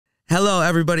Hello,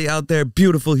 everybody out there,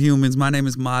 beautiful humans. My name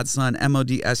is Modsun,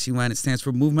 M-O-D-S-U-N. It stands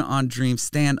for Movement on Dreams,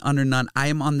 Stand Under None. I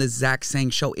am on the Zach Sang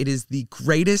Show. It is the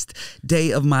greatest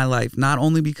day of my life, not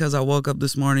only because I woke up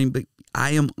this morning, but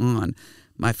I am on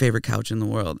my favorite couch in the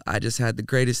world. I just had the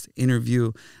greatest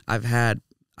interview I've had,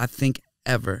 I think,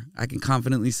 ever. I can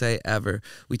confidently say ever.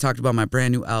 We talked about my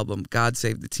brand new album, God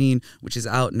Save the Teen, which is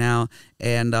out now,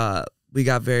 and we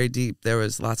got very deep. There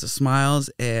was lots of smiles,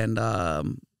 and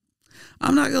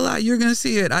I'm not gonna lie, you're gonna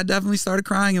see it. I definitely started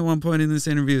crying at one point in this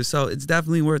interview, so it's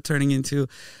definitely worth tuning into.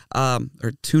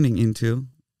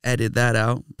 Edit that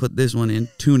out. Put this one in.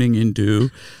 Tuning into.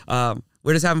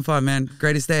 We're just having fun, man.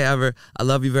 Greatest day ever. I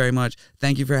love you very much.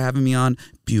 Thank you for having me on.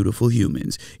 Beautiful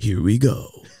humans. Here we go.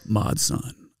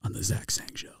 Modsun on the Zach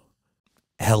Sang Show.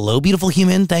 Hello, beautiful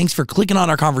human. Thanks for clicking on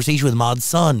our conversation with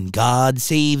Modsun. God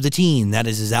Save the Teen. That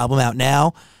is his album out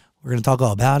now. We're going to talk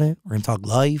all about it. We're going to talk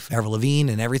life, Avril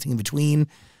Lavigne, and everything in between.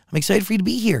 I'm excited for you to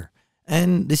be here.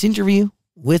 And this interview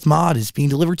with Mod is being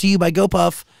delivered to you by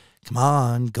GoPuff. Come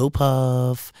on,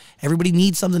 GoPuff. Everybody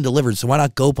needs something delivered, so why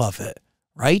not GoPuff it,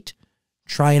 right?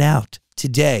 Try it out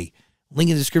today. Link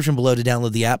in the description below to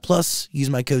download the app. Plus, use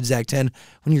my code ZAC10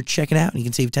 when you're checking out, and you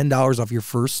can save $10 off your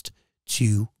first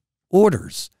 2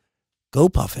 orders.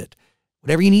 GoPuff it.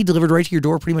 Whatever you need delivered right to your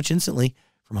door pretty much instantly,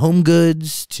 from home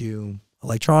goods to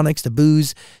electronics to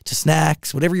booze to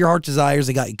snacks, whatever your heart desires,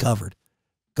 they got you covered.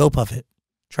 GoPuff it.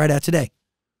 Try it out today.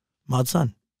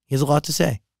 Modsun, he has a lot to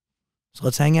say. So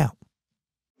let's hang out.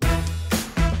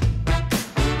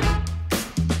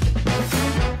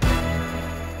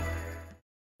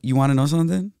 You want to know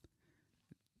something?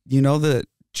 You know that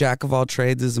Jack of all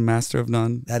trades is a master of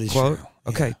none? That is quote? true.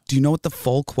 Okay. Yeah. Do you know what the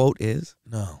full quote is?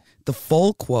 No. The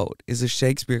full quote is a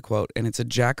Shakespeare quote, and it's a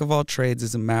Jack of all trades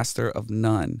is a master of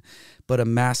none, but a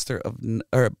master of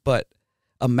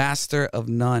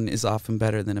none is often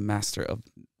better than a master of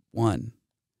one.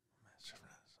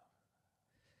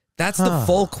 That's the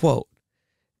full quote,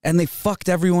 and they fucked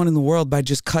everyone in the world by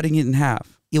just cutting it in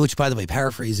half. Yeah, which, by the way,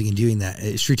 paraphrasing and doing that,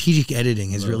 strategic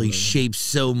editing has really shaped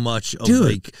so much of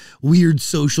like weird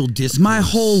social discourse. My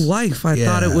whole life, I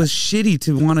thought it was shitty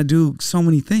to want to do so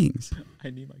many things.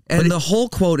 And the whole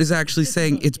quote is actually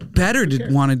saying it's better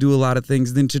to want to do a lot of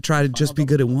things than to try to just be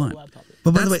good at one.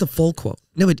 But that's the full quote.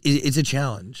 No, it's a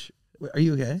challenge. Are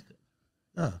you okay?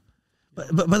 Oh.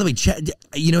 But by the way,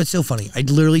 you know, it's so funny. I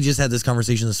literally just had this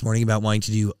conversation this morning about wanting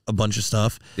to do a bunch of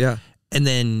stuff. Yeah. And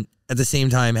then at the same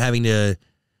time having to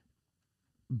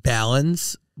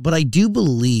balance. But I do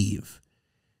believe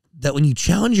that when you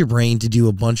challenge your brain to do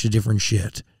a bunch of different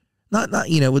shit, not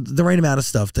you know, with the right amount of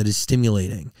stuff that is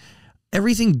stimulating,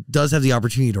 everything does have the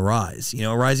opportunity to rise. You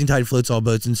know, a rising tide floats all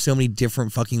boats in so many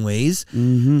different fucking ways.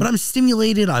 But I'm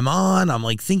stimulated. I'm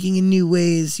like thinking in new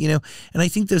ways, you know. And I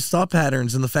think those thought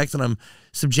patterns and the fact that I'm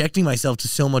subjecting myself to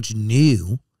so many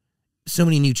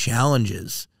new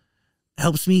challenges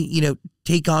helps me, you know,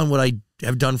 take on what I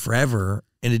have done forever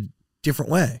in a different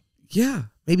way. Yeah.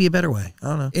 Maybe a better way. I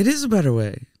don't know. It is a better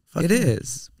way. It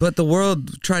is. But the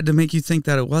world tried to make you think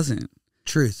that it wasn't.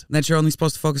 Truth. That you're only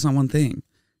supposed to focus on one thing.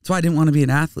 That's why I didn't want to be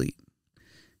an athlete.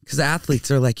 Because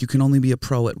athletes are like, you can only be a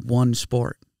pro at one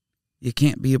sport. You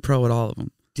can't be a pro at all of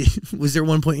them. Was there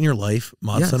one point in your life,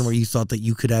 Modsun, Yes, where you thought that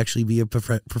you could actually be a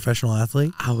professional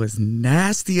athlete? I was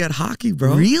nasty at hockey,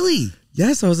 bro. Really?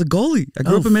 Yes, I was a goalie. I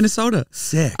grew up in Minnesota.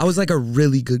 Sick. I was like a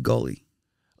really good goalie.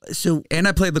 So, and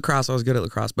I played lacrosse. I was good at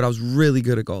lacrosse, but I was really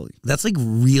good at goalie. That's like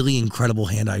really incredible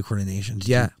hand-eye coordination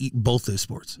to do both those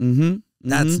sports.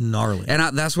 That's gnarly.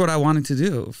 And that's what I wanted to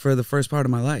do for the first part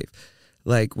of my life,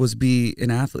 like, was be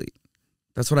an athlete.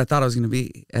 That's what I thought I was going to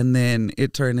be. And then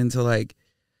it turned into like,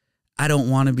 I don't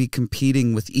want to be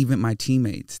competing with even my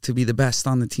teammates to be the best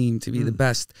on the team, to be the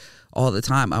best all the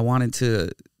time. I wanted to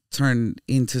turn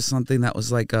into something that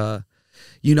was like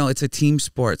you know, it's a team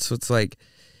sport. So it's like,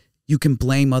 you can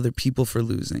blame other people for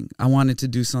losing. I wanted to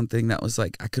do something that was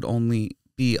like, I could only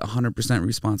be 100%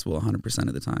 responsible 100%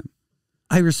 of the time.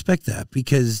 I respect that,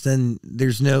 because then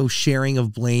there's no sharing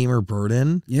of blame or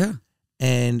burden. Yeah.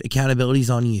 And accountability's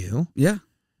on you. Yeah.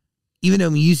 Even though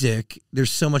music,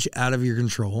 there's so much out of your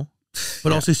control,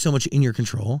 but also so much in your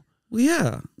control. Well,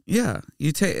 yeah. Yeah.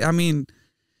 I mean,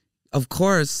 of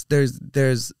course,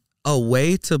 there's a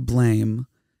way to blame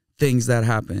things that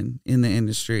happen in the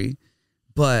industry,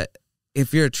 but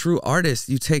if you're a true artist,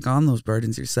 you take on those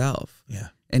burdens yourself. Yeah.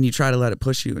 And you try to let it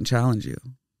push you and challenge you.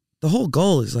 The whole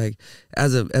goal is like,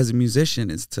 as a musician,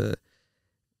 is to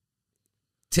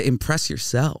impress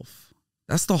yourself.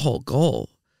 That's the whole goal,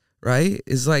 right?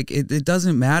 Is like, it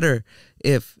doesn't matter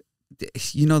if,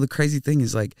 you know, the crazy thing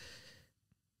is like,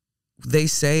 they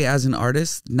say as an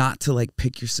artist not to like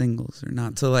pick your singles or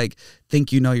not to like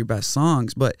think you know your best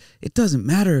songs, but it doesn't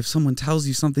matter if someone tells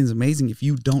you something's amazing if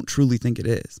you don't truly think it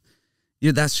is.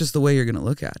 That's just the way you're going to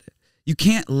look at it. You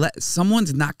can't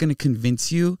someone's not going to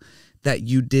convince you that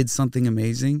you did something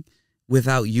amazing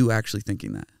without you actually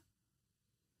thinking that.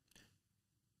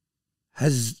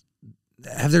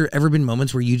 Have there ever been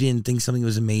moments where you didn't think something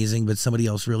was amazing, but somebody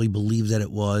else really believed that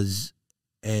it was,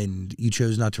 and you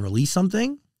chose not to release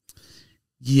something?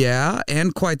 Yeah,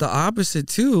 and quite the opposite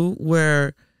too,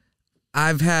 where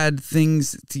I've had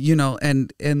things,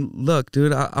 and look,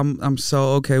 dude, I'm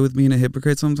so okay with being a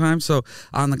hypocrite sometimes. So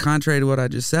on the contrary to what I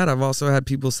just said, I've also had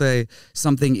people say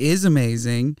something is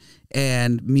amazing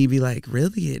and me be like,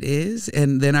 really, it is?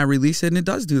 And then I release it and it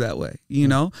does do that way,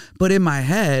 But in my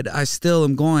head, I still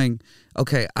am going,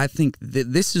 okay, I think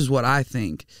this is what I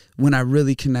think when I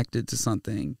really connected to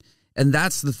something. And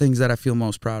that's the things that I feel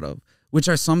most proud of, which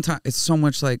are sometimes, it's so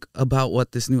much like about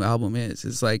what this new album is.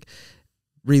 It's like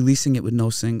releasing it with no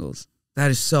singles. That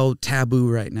is so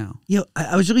taboo right now.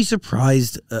 I was really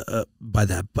surprised by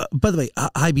that. But by the way,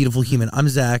 hi, beautiful human. I'm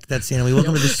Zach. That's Santa. We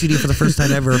welcome to the studio for the first time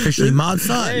ever, officially. Mod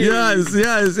Son. Yes,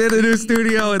 in the new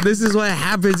studio. And this is what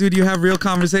happens when you have real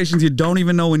conversations you don't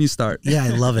even know when you start. Yeah, I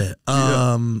love it.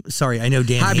 Sorry, I know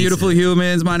Dan. Hi, beautiful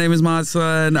humans. My name is Mod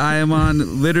Son. I am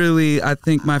on literally, I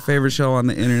think, my favorite show on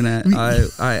the internet.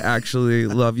 I actually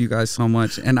love you guys so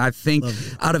much. And I think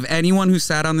out of anyone who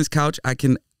sat on this couch, I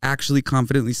can actually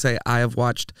confidently say I have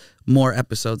watched more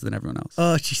episodes than everyone else.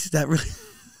 Oh, jeez, that really...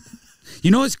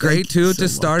 What's great too, to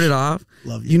start it off?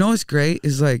 Love you. What's great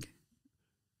is like,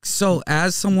 so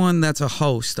as someone that's a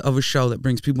host of a show that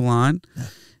brings people on,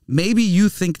 maybe you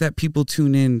think that people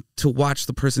tune in to watch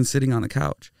the person sitting on the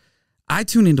couch. I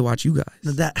tune in to watch you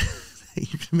guys. You're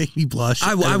going to make me blush.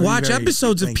 I watch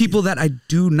episodes of people that I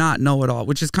do not know at all,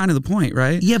 which is kind of the point,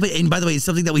 right? Yeah, and by the way, it's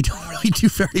something that we don't really do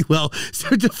very well.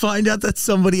 So to find out that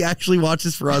somebody actually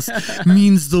watches for us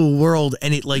means the world.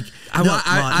 And it like,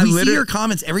 I see your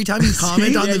comments every time you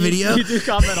comment on the video. You do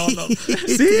comment on them.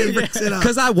 See,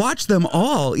 because I watch them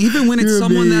all, even when it's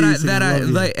someone amazing. that I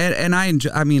like, and I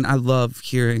enjoy. I mean, I love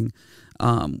hearing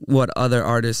what other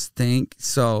artists think.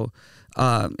 So.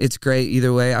 It's great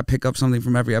either way. I pick up something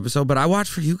from every episode, but I watch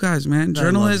for you guys, man.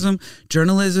 Journalism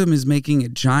is making a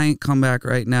giant comeback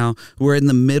right now. We're in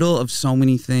the middle of so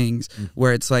many things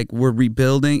where it's like we're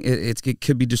rebuilding. It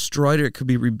could be destroyed or it could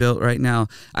be rebuilt right now.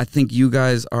 I think you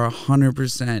guys are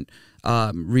 100%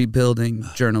 rebuilding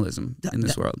journalism in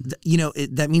this world.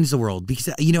 That means the world,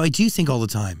 because I do think all the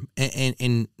time,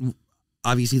 and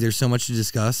obviously there's so much to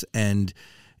discuss, and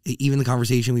even the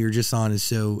conversation we were just on is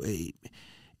so.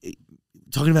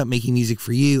 Talking about making music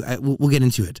for you, we'll get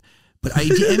into it. But I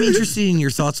am interested in your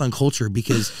thoughts on culture,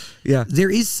 because there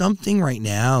is something right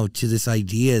now to this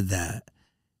idea that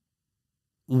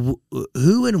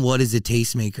who and what is a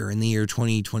tastemaker in the year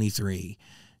 2023?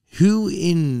 Who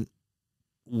in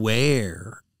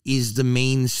where is the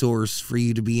main source for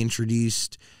you to be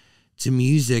introduced to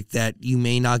music that you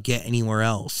may not get anywhere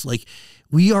else? Like,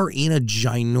 we are in a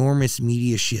ginormous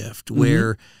media shift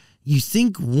where you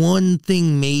think one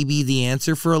thing may be the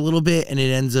answer for a little bit, and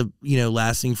it ends up,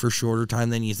 lasting for shorter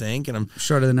time than you think. And I'm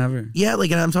shorter than ever. Yeah,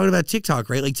 and I'm talking about TikTok,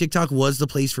 right? Like, TikTok was the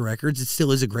place for records. It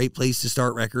still is a great place to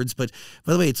start records. But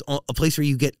by the way, it's a place where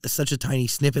you get such a tiny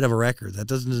snippet of a record that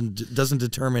doesn't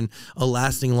determine a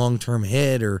lasting long-term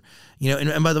hit, or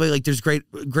And by the way, like, there's great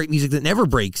music that never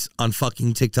breaks on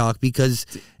fucking TikTok because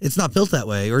it's not built that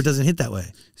way, or it doesn't hit that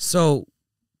way. So.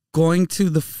 Going to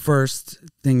the first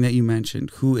thing that you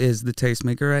mentioned, who is the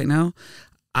tastemaker right now?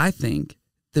 I think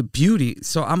the beauty.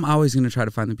 So I'm always going to try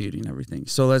to find the beauty in everything.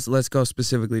 So let's go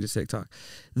specifically to TikTok.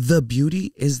 The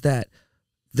beauty is that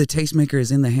the tastemaker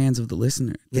is in the hands of the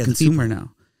listener, the consumer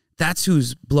now. That's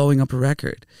who's blowing up a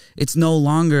record. It's no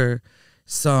longer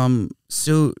some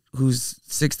suit who's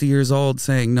 60 years old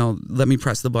saying, no, let me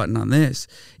press the button on this.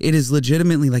 It is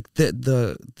legitimately like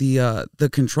the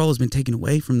control has been taken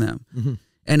away from them.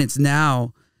 And it's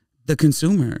now the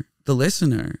consumer, the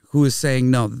listener, who is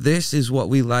saying, no, this is what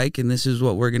we like and this is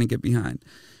what we're going to get behind,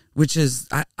 which is,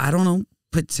 I don't know,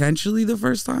 potentially the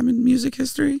first time in music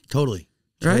history. Totally.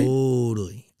 Right?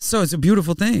 Totally. So it's a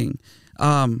beautiful thing.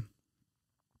 The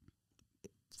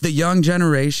young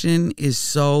generation is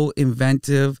so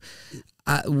inventive.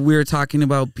 We're talking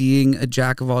about being a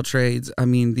jack of all trades. I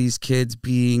mean, these kids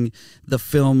being the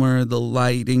filmer, the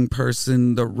lighting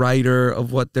person, the writer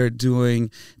of what they're doing,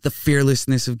 the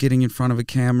fearlessness of getting in front of a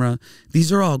camera.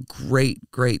 These are all great,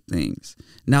 great things.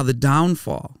 Now, the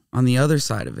downfall on the other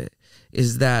side of it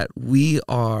is that we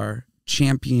are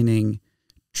championing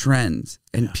trends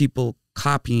and people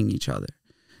copying each other.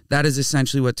 That is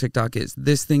essentially what TikTok is.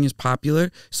 This thing is popular.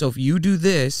 So if you do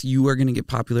this, you are going to get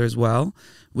popular as well,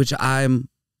 which I'm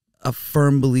a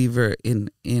firm believer in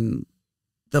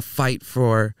the fight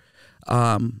for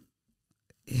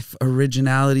if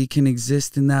originality can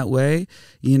exist in that way.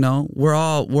 You know, we're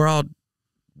all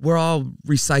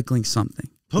recycling something.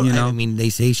 You know? I mean, they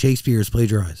say Shakespeare is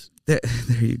plagiarized. There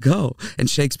you go. And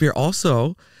Shakespeare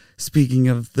also, speaking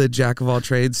of the jack of all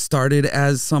trades, started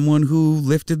as someone who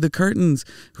lifted the curtains,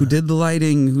 who did the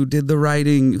lighting, who did the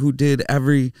writing, who did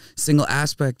every single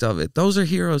aspect of it. Those are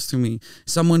heroes to me.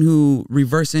 Someone who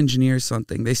reverse engineers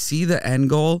something. They see the end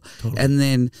goal and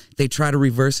then they try to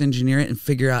reverse engineer it and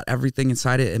figure out everything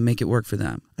inside it and make it work for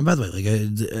them. And by the way,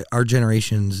 like our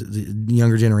generations, the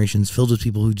younger generations, filled with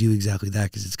people who do exactly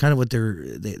that, because it's kind of what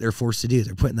they're forced to do.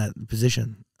 They're put in that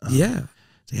position. Yeah.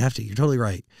 They have to. You're totally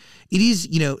right. It is,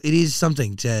 you know, it is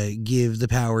something to give the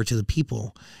power to the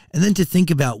people, and then to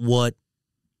think about what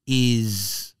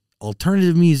is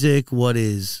alternative music, what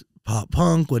is pop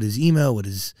punk, what is emo, what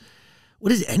is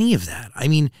any of that. I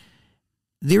mean,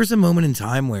 there's a moment in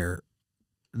time where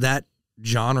that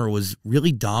genre was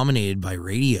really dominated by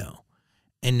radio.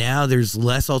 And now there's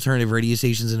less alternative radio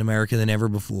stations in America than ever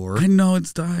before. I know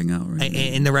it's dying out right now.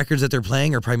 And the records that they're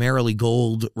playing are primarily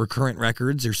gold recurrent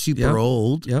records. They're super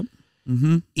old. Yep.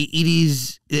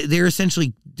 Mm-hmm. They're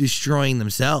essentially destroying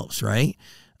themselves, right?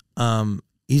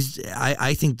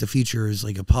 I think the future is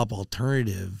like a pop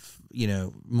alternative, you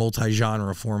know,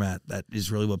 multi-genre format that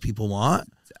is really what people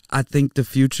want. I think the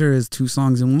future is 2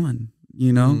 songs in one.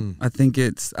 You know, I think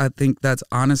that's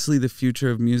honestly the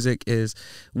future of music. Is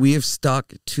we have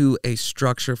stuck to a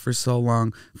structure for so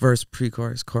long: verse,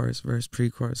 pre-chorus, chorus, verse,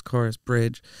 pre-chorus, chorus,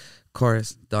 bridge,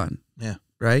 chorus, done. Yeah.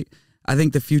 Right. I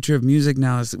think the future of music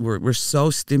now is we're so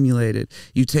stimulated.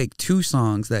 You take 2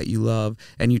 songs that you love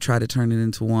and you try to turn it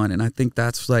into one. And I think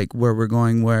that's like where we're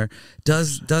going. Where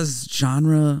does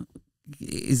genre?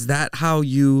 Is that how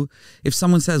you? If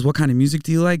someone says, "What kind of music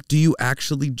do you like?" Do you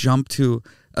actually jump to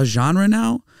a genre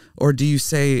now, or do you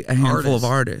say a handful of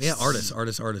artists? Yeah, artists,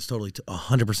 totally,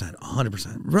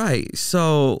 100%. Right.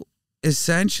 So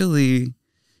essentially,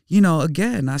 you know,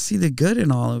 again, I see the good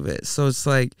in all of it. So it's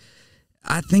like,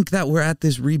 I think that we're at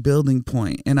this rebuilding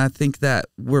point, and I think that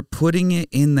we're putting it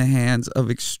in the hands of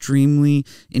extremely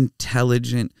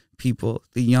intelligent people,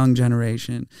 the young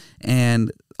generation.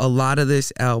 And a lot of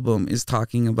this album is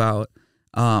talking about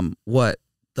what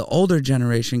the older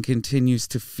generation continues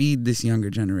to feed this younger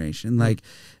generation. Like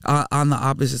on the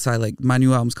opposite side, like my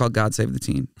new album's called God Save the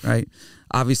Teen, right?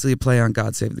 Obviously a play on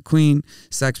God Save the Queen,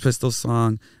 Sex Pistols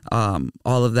song,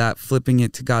 all of that, flipping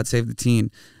it to God Save the Teen.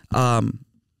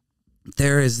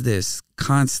 There is this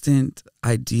constant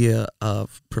idea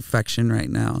of perfection right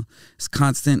now. This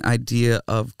constant idea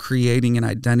of creating an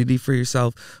identity for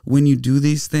yourself. When you do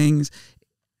these things,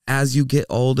 as you get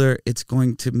older, it's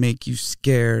going to make you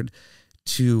scared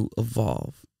to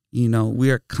evolve. You know, we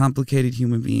are complicated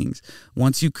human beings.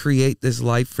 Once you create this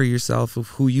life for yourself of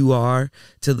who you are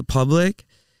to the public,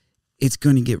 it's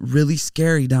going to get really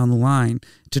scary down the line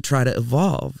to try to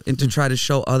evolve and to try to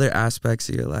show other aspects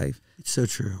of your life. It's so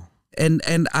true. And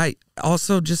I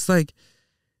also just like,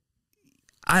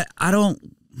 I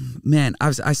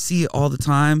see it all the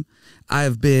time.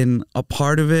 I've been a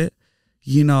part of it.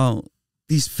 You know,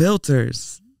 these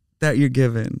filters that you're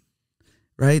given,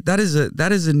 right? That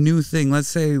is a new thing. Let's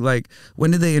say, like,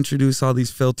 when did they introduce all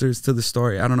these filters to the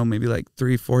story? I don't know, maybe like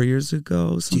 3-4 years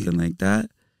ago, something like that.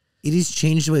 It has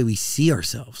changed the way we see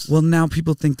ourselves. Well, now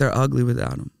people think they're ugly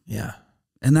without them. Yeah.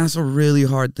 And that's a really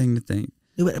hard thing to think.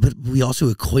 But we also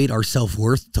equate our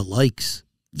self-worth to likes.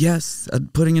 Yes,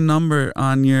 putting a number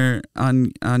on your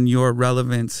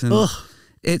relevance, and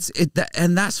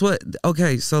and that's what.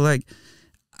 Okay, so like,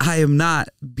 I am not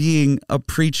being a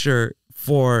preacher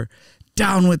for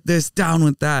down with this, down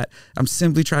with that. I'm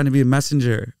simply trying to be a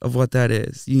messenger of what that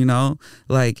is. You know,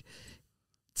 like,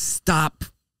 stop.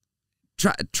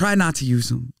 Try not to use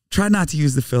them. Try not to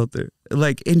use the filter.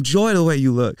 Like, enjoy the way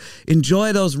you look.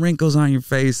 Enjoy those wrinkles on your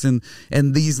face and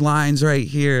these lines right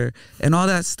here and all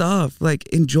that stuff. Like,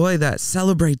 enjoy that.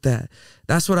 Celebrate that.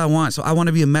 That's what I want. So I want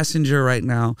to be a messenger right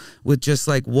now with just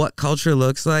like what culture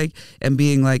looks like and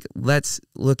being like, let's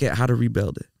look at how to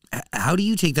rebuild it. How do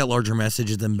you take that larger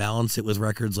message and then balance it with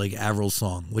records like Avril's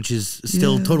song, which is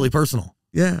still totally personal?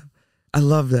 Yeah. I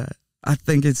love that. I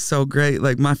think it's so great.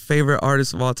 Like, my favorite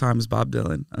artist of all time is Bob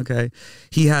Dylan. Okay.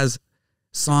 He has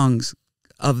songs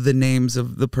of the names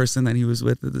of the person that he was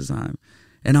with at the time.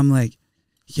 And I'm like,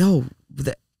 yo,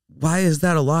 why is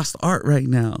that a lost art right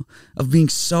now of being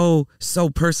so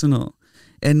personal?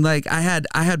 And like I had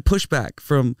pushback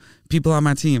from people on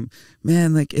my team.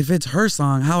 Man, like if it's her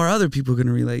song, how are other people going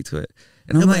to relate to it?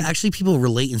 And I'm like, actually, people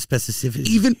relate in specificity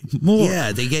even more.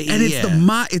 Yeah, they get, and it's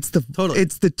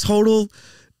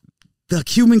the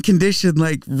human condition,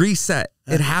 like reset.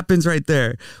 It happens right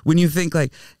there when you think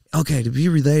like, okay, to be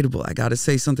relatable, I got to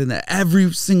say something that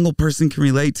every single person can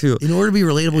relate to. In order to be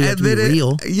relatable, you have to be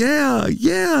real.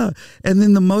 Yeah. And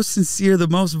then the most sincere, the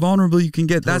most vulnerable you can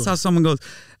get. That's how someone goes,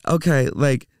 okay,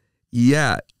 like,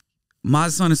 yeah, my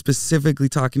son is specifically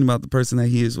talking about the person that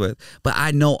he is with, but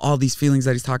I know all these feelings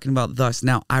that he's talking about. Thus,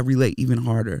 now I relate even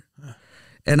harder.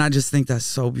 And I just think that's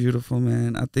so beautiful,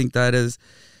 man. I think that's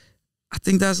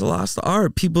a lost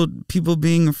art. People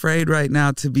being afraid right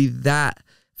now to be that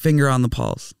finger on the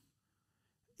pulse.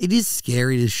 It is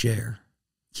scary to share.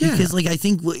 Yeah. Because like I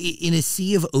think in a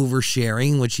sea of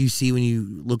oversharing, which you see when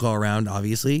you look all around,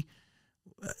 obviously,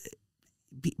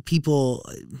 people,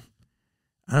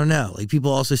 I don't know, like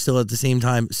people also still at the same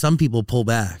time, some people pull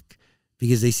back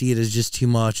because they see it as just too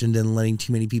much and then letting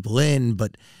too many people in.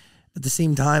 But at the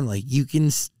same time, like you can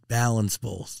balance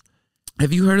both.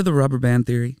 Have you heard of the rubber band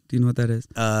theory? Do you know what that is?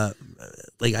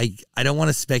 Like I don't want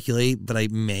to speculate,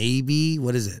 but maybe.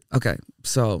 What is it? Okay,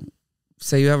 so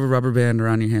say you have a rubber band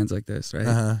around your hands like this, right?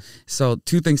 Uh-huh. So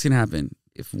two things can happen.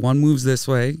 If one moves this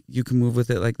way, you can move with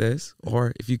it like this,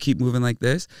 or if you keep moving like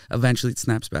this, eventually it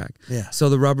snaps back. Yeah. So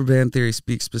the rubber band theory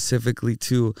speaks specifically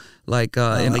to like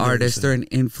an artist or an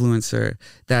influencer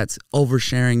that's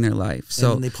oversharing their life.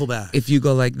 So and they pull back. If you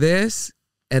go like this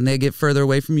and they get further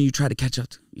away from you, you try to catch up.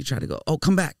 You try to go, oh,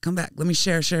 come back. Let me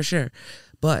share.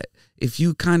 But if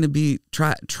you kind of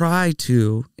try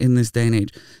to, in this day and age,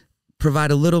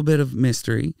 provide a little bit of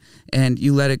mystery and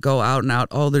you let it go out and out,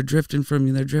 oh, they're drifting from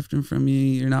you,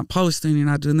 you're not posting, you're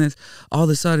not doing this. All of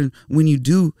a sudden, when you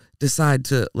do decide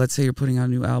to, let's say you're putting out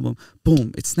a new album,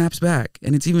 boom, it snaps back.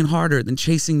 And it's even harder than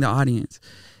chasing the audience.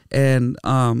 And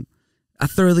I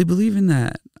thoroughly believe in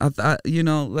that.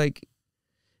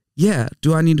 Yeah,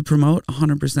 do I need to promote?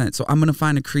 100%. So I'm going to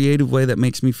find a creative way that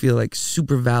makes me feel like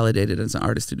super validated as an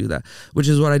artist to do that, which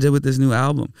is what I did with this new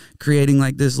album, creating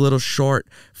like this little short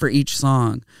for each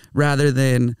song rather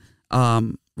than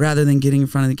getting in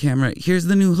front of the camera. Here's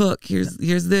the new hook. Here's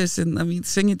this, and let me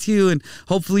sing it to you, and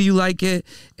hopefully you like it.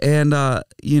 And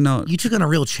you took on a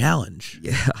real challenge.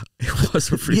 Yeah, it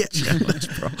was a real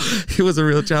challenge, bro. It was a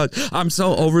real challenge. I'm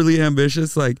so overly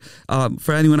ambitious. Like,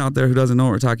 for anyone out there who doesn't know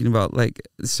what we're talking about, like,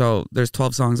 so there's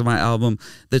 12 songs on my album.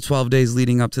 The 12 days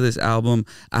leading up to this album,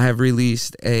 I have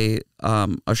released a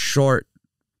short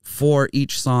for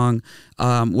each song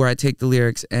where I take the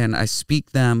lyrics and I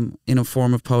speak them in a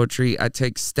form of poetry. I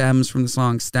take stems from the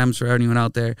song. Stems, for anyone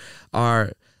out there,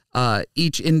 are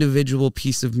each individual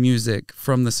piece of music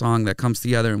from the song that comes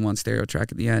together in one stereo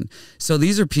track at the end. So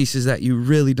these are pieces that you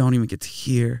really don't even get to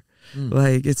hear.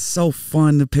 Like, it's so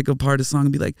fun to pick apart a song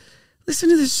and be like, listen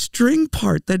to this string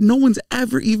part that no one's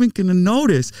ever even gonna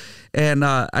notice. And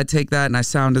I take that and I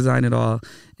sound design it all.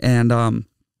 And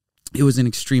it was an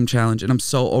extreme challenge, and I'm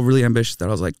so overly ambitious that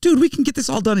I was like, dude, we can get this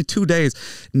all done in 2 days.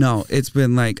 No, it's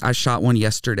been like, I shot one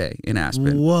yesterday in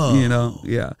Aspen. Whoa.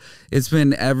 Yeah. It's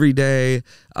been every day,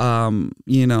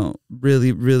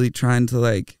 really, really trying to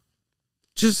like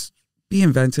just be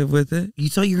inventive with it. You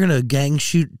thought you were going to gang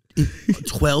shoot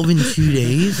 12 in 2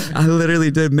 days? I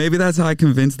literally did. Maybe that's how I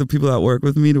convinced the people that work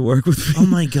with me to work with me. Oh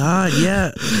my God,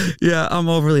 yeah. Yeah, I'm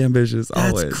overly ambitious,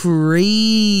 always. That's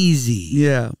crazy.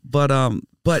 Yeah, but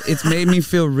it's made me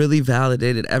feel really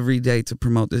validated every day to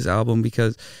promote this album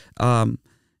because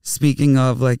speaking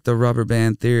of like the rubber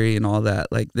band theory and all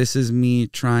that, like this is me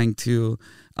trying to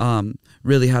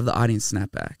really have the audience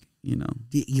snap back,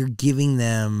 You're giving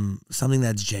them something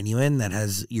that's genuine, that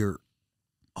has your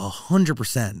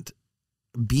 100%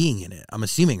 being in it, I'm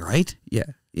assuming, right? Yeah.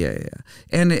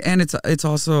 And it's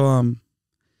also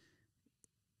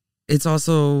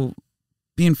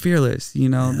being fearless,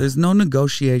 There's no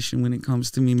negotiation when it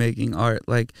comes to me making art.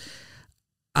 Like,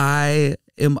 I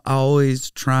am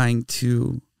always trying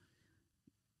to,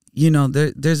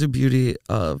 there's a beauty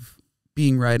of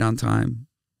being right on time.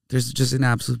 There's just an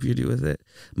absolute beauty with it.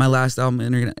 My last album,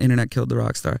 Internet Killed the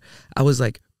Rockstar, I was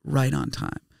like right on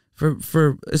time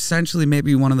for essentially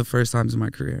maybe one of the first times in my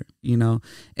career,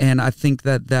 And I think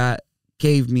that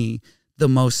gave me the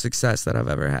most success that I've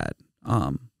ever had.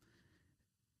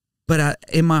 But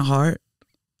in my heart,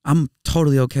 I'm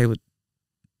totally okay with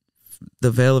the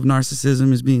veil of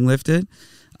narcissism is being lifted.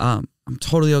 I'm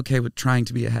totally okay with trying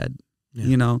to be ahead,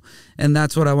 And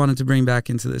that's what I wanted to bring back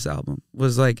into this album,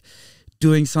 was like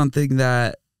doing something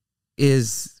that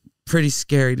is pretty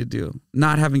scary to do.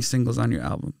 Not having singles on your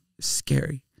album is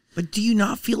scary. But do you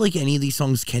not feel like any of these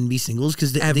songs can be singles?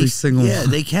 Because Every single yeah,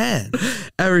 one. they can.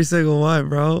 Every single one,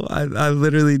 bro. I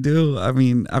literally do. I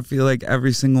mean, I feel like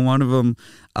every single one of them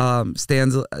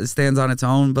stands on its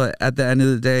own. But at the end of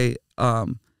the day, I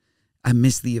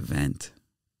miss the event.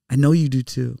 I know you do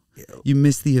too. You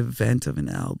miss the event of an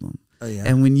album. Oh, yeah.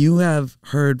 And when you have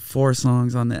heard 4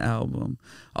 songs on the album,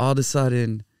 all of a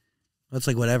sudden, it's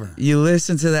like whatever. You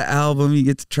listen to the album, you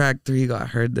get to track 3, you go, I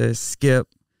heard this, skip.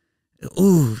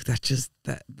 Ooh,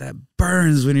 that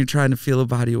burns when you're trying to feel a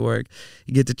body of work.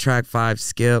 You get to track 5,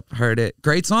 skip, heard it.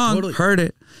 Great song, totally. Heard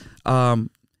it. And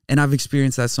I've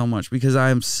experienced that so much because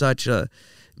I am such a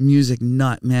music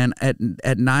nut, man.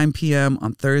 At 9 p.m.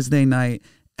 on Thursday night,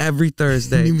 every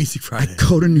Thursday, New Music Friday. I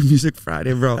go to New Music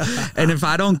Friday, bro. And if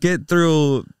I don't get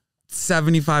through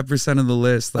 75% of the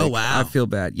list, like, oh wow, I feel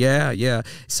bad. Yeah.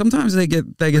 Sometimes they get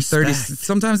 30.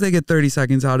 Sometimes they get 30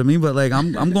 seconds out of me, but like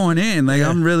I'm going in. Like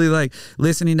I'm really like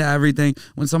listening to everything.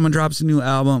 When someone drops a new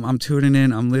album, I'm tuning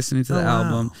in. I'm listening to the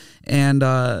album, and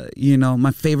you know,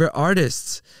 my favorite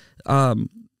artists.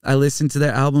 I listen to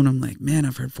their album and I'm like, man,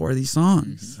 I've heard 4 of these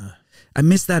songs. I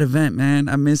miss that event, man.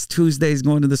 I miss Tuesdays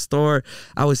going to the store.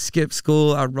 I would skip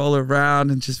school. I'd roll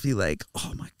around and just be like,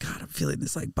 oh my God, I'm feeling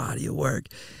this like body of work.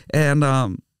 And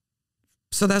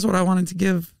so that's what I wanted to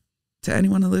give to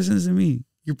anyone that listens to me.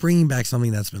 You're bringing back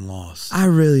something that's been lost. I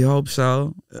really hope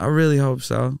so. I really hope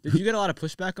so. Did you get a lot of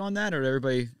pushback on that, or did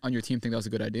everybody on your team think that was a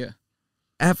good idea?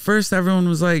 At first, everyone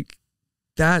was like,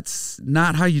 that's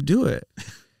not how you do it.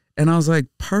 And I was like,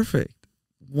 perfect.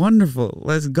 Wonderful.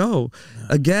 Let's go. Yeah.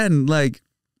 Again, like,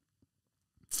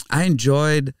 I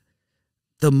enjoyed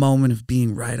the moment of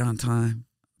being right on time.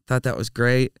 Thought that was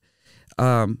great.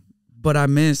 But I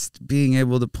missed being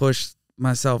able to push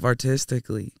myself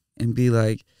artistically and be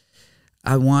like,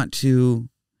 I want to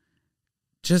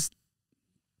just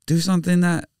do something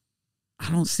that I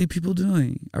don't see people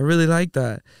doing. I really like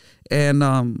that. And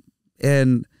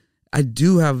I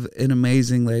do have an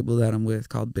amazing label that I'm with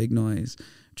called Big Noise,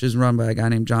 which is run by a guy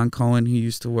named John Cohen, who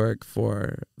used to work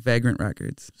for Vagrant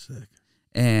Records. Sick.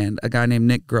 And a guy named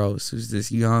Nick Gross, who's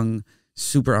this young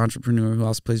super entrepreneur who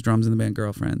also plays drums in the band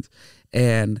Girlfriends.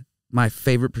 And my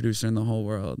favorite producer in the whole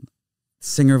world,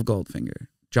 singer of Goldfinger,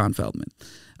 John Feldman.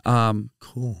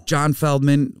 Cool. John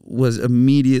Feldman was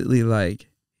immediately like,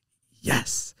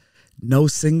 yes, no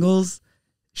singles,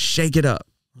 shake it up.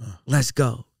 Let's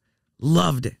go.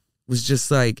 Loved it. Was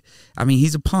just like, I mean,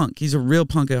 he's a punk. He's a real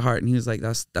punk at heart. And he was like,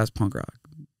 that's punk rock.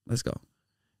 Let's go.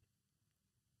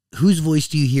 Whose voice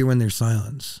do you hear when there's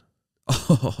silence?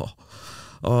 What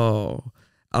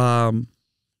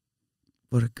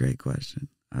a great question.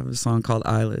 I have a song called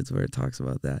Eyelids where it talks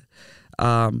about that.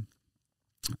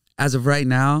 As of right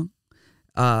now,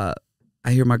 I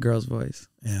hear my girl's voice.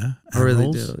 Yeah. I really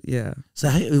do. Yeah. So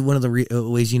one of the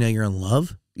ways you know you're in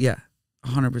love? Yeah,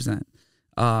 100%.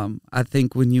 I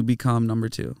think when you become number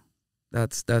 2,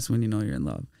 that's when you know you're in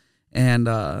love. And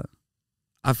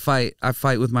I fight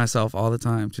with myself all the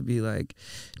time to be like,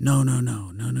 no.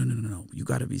 You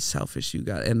got to be selfish.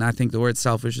 And I think the word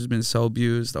selfish has been so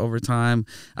abused over time.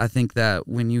 I think that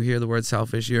when you hear the word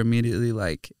selfish, you're immediately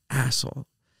like, asshole.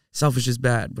 Selfish is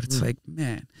bad, but it's like,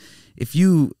 man, if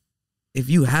you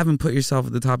haven't put yourself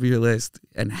at the top of your list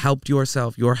and helped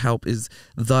yourself, your help is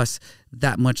thus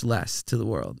that much less to the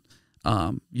world.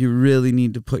 You really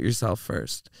need to put yourself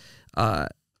first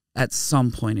at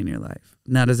some point in your life.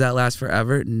 Now, does that last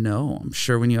forever? No. I'm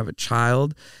sure when you have a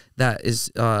child, that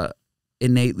is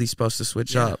innately supposed to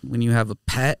switch up. When you have a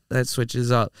pet, that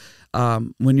switches up.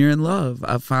 When you're in love,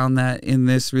 I've found that in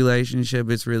this relationship,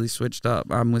 it's really switched up.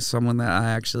 I'm with someone that I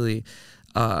actually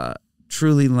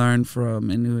truly learned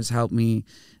from and who has helped me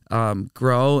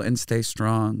grow and stay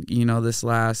strong. You know, this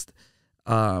last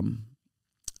a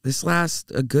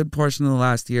good portion of the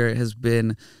last year has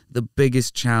been the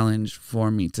biggest challenge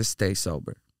for me to stay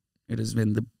sober. It has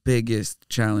been the biggest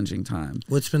challenging time.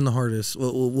 What's been the hardest?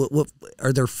 What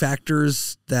are there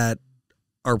factors that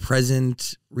are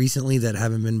present recently that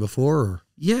haven't been before? Or?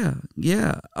 Yeah.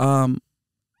 I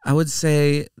would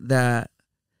say that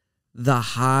the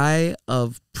high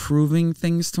of proving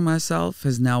things to myself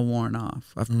has now worn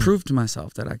off. I've proved to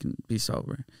myself that I can be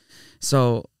sober.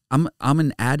 So I'm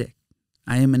an addict.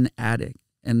 I am an addict.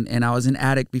 And I was an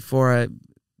addict before I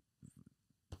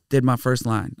did my first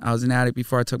line. I was an addict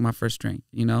before I took my first drink.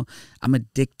 You know, I'm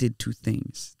addicted to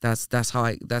things. That's how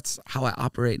I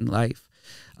operate in life.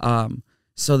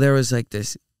 So there was like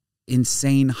this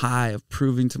insane high of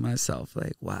proving to myself,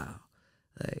 like, wow,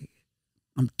 like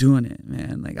I'm doing it,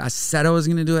 man. Like I said I was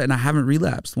gonna do it, and I haven't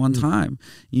relapsed one time.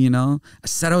 You know, I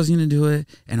said I was gonna do it,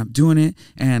 and I'm doing it,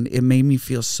 and it made me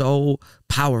feel so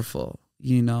powerful.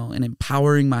 you know, and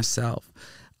empowering myself.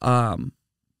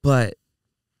 But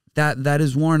that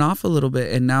is worn off a little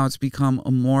bit, and now it's become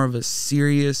more of a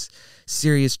serious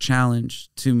challenge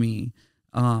to me.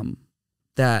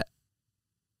 That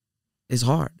is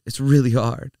hard. It's really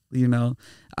hard. You know,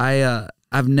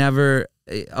 I've never,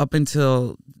 up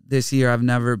until this year, I've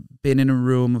never been in a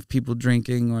room of people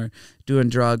drinking or doing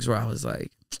drugs where I was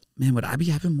like, man, would I be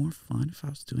having more fun if I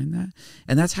was doing that?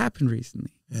 And that's happened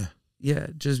recently. Yeah. Yeah,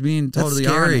 just being totally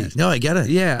honest. No, I get it.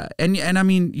 Yeah, and I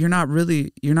mean, you're not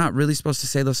really supposed to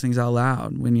say those things out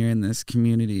loud when you're in this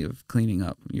community of cleaning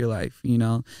up your life, you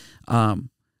know.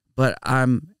 But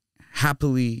I'm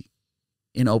happily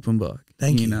an open book.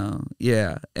 Thank you. You know,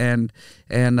 yeah, and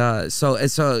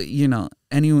so you know,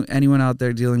 anyone out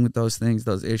there dealing with those things,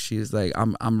 those issues, like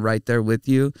I'm right there with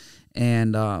you,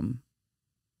 and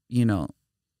you know,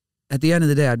 at the end of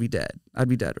the day, I'd be dead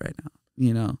right now,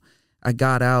 you know. I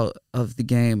got out of the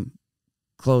game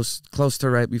close to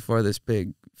right before this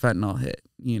big fentanyl hit,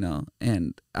 you know,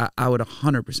 and I would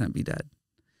 100% be dead.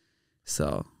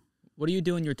 So, what do you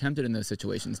do when you're tempted in those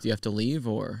situations? Do you have to leave,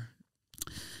 or?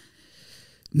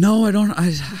 No, I don't.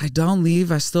 I don't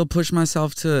leave. I still push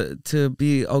myself to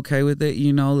be okay with it.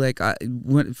 You know, like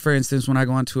for instance, when I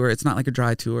go on tour, it's not like a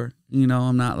dry tour. You know,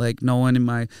 I'm not like, no one in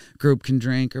my group can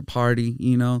drink or party.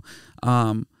 You know,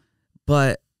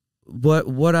 but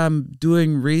what I'm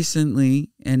doing recently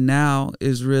and now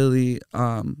is really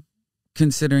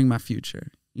considering my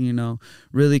future, you know,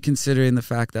 really considering the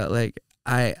fact that like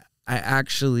I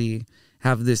actually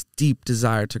have this deep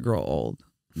desire to grow old,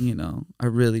 you know. I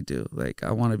really do. Like,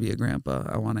 I want to be a grandpa.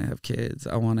 I want to have kids.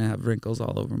 I want to have wrinkles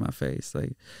all over my face,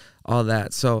 like all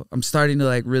that. So I'm starting to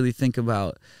like really think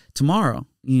about tomorrow,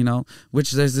 you know,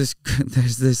 which there's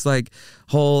this like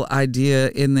whole idea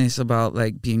in this about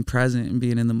like being present and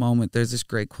being in the moment. There's this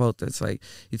great quote that's like,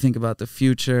 you think about the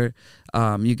future,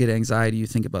 you get anxiety, you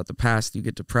think about the past, you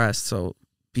get depressed. So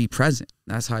be present.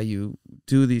 That's how you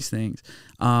do these things.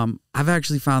 I've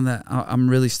actually found that I'm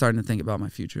really starting to think about my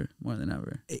future more than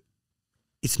ever.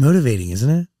 It's motivating, isn't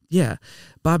it? Yeah,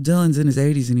 Bob Dylan's in his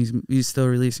 80s and he's still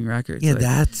releasing records. Yeah, like,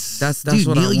 that's dude,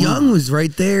 what Neil I want. Young was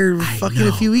right there fucking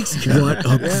a few weeks ago. What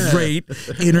a great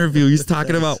interview. He's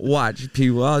talking about watch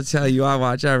people. I'll tell you, I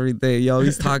watch everything. Yo,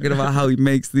 he's talking about how he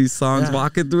makes these songs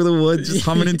walking through the woods, just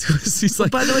humming into it. He's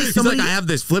like, by the way, he's like, I have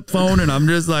this flip phone and I'm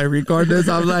just like recording this.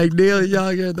 I'm like, Neil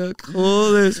Young, you're the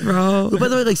coolest, bro. But by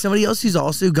the way, like somebody else who's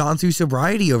also gone through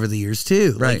sobriety over the years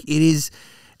too. Right. Like it is,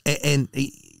 and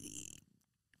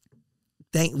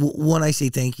one, I say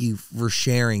thank you for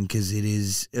sharing, because it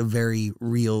is a very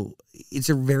real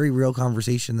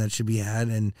conversation that should be had,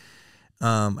 and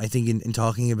I think in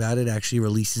talking about it actually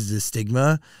releases the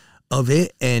stigma of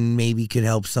it and maybe could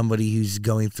help somebody who's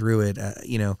going through it.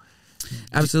 You know,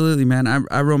 absolutely, man. I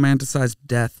romanticized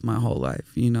death my whole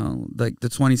life. You know, like the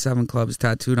 27 Club is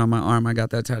tattooed on my arm. I got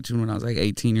that tattooed when I was like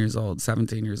 18 years old,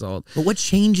 17 years old. But what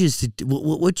changes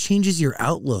what changes your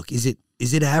outlook? Is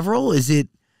it Avril? Is it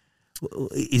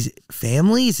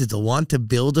family? Is it the want to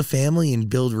build a family and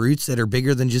build roots that are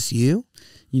bigger than just you?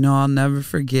 You know, I'll never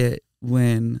forget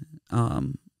when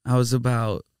I was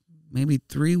about maybe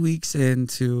 3 weeks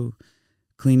into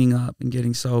cleaning up and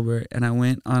getting sober, and I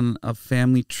went on a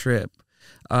family trip.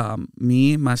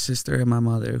 Me, my sister, and my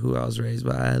mother, who I was raised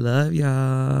by. I love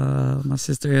y'all. My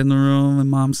sister in the room, and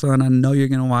mom, son, I know you're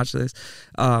going to watch this.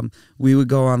 We would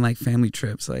go on like family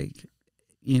trips, like,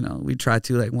 you know, we try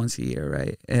to like once a year,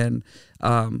 right? And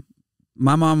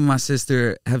my mom and my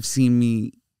sister have seen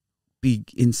me be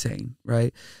insane,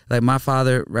 right? Like my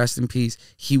father, rest in peace,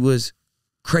 he was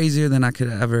crazier than I could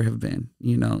ever have been.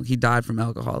 You know, he died from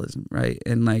alcoholism, right?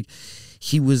 And like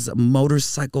he was a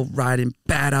motorcycle riding,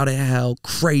 bat out of hell,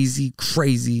 crazy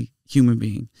human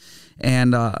being.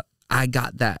 And I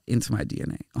got that into my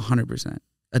DNA, 100%.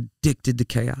 Addicted to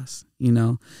chaos, you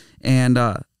know? And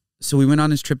so we went on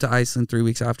this trip to Iceland 3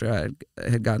 weeks after I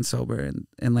had gotten sober.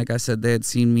 And like I said, they had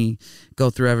seen me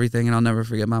go through everything. And I'll never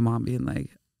forget my mom being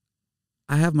like,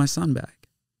 I have my son back,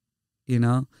 you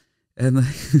know? And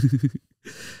like,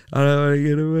 I don't want to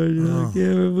get emotional. I can't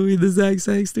remember we in the Zach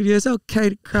Sang studio. It's okay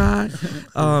to cry.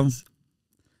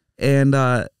 And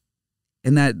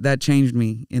that changed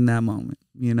me in that moment,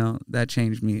 you know? That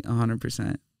changed me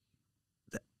 100%.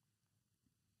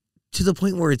 To the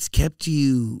point where it's kept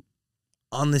you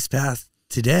on this path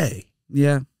today.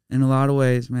 Yeah, in a lot of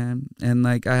ways, man. And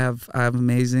like I have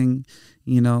amazing,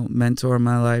 you know, mentor in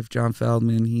my life, John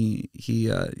Feldman.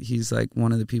 He's like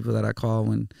one of the people that I call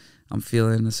when I'm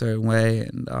feeling a certain way,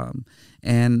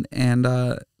 and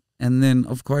then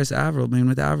of course Avril. I mean,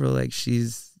 with Avril, like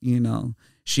she's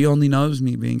she only knows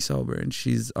me being sober, and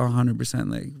she's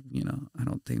 100% like, you know, I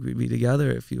don't think we'd be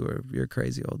together if you were your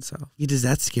crazy old self. Yeah, does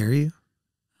that scare you?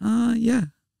 Yeah,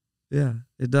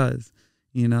 it does.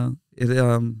 You know,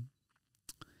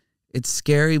 it's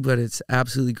scary, but it's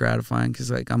absolutely gratifying because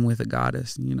like I'm with a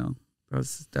goddess. You know,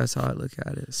 that's how I look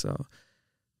at it. So,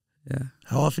 yeah.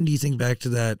 How often do you think back to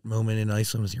that moment in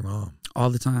Iceland with your mom? All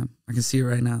the time. I can see it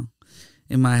right now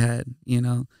in my head. You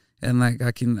know. And like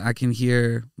I can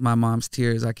hear my mom's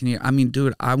tears. I mean,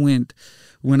 dude, I went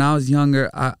when I was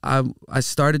younger. I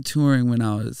started touring when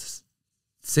I was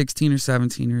 16 or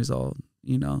 17 years old.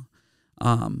 You know,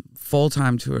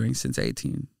 full-time touring since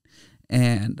 18,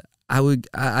 and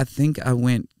I think I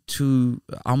went to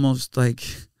almost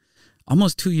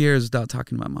 2 years without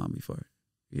talking to my mom before.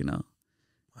 You know,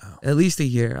 wow, at least a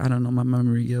year. I don't know. My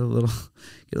memory get a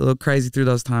little crazy through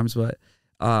those times, but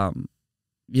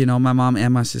you know, my mom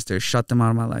and my sister shut them out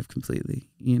of my life completely.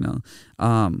 You know,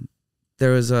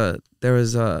 there was a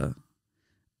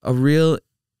real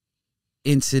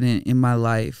incident in my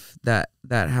life that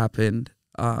happened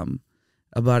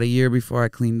about a year before I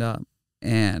cleaned up,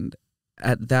 and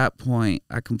at that point,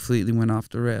 I completely went off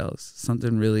the rails.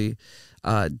 Something really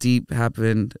deep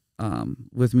happened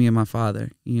with me and my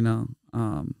father. You know,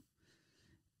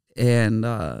 and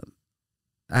I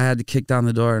had to kick down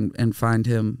the door and find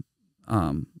him.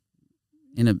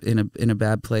 In a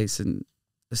bad place and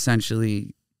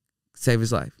essentially save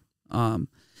his life.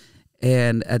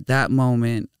 And at that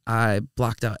moment, I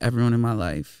blocked out everyone in my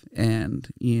life, and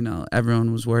you know,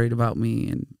 everyone was worried about me,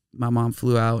 and my mom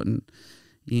flew out and,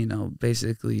 you know,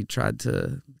 basically tried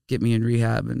to get me in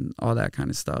rehab and all that kind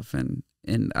of stuff. And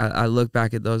I look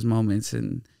back at those moments,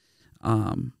 and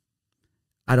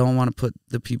I don't want to put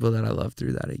the people that I love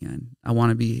through that again. I want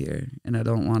to be here, and I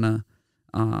don't want to.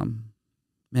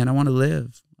 Man, I want to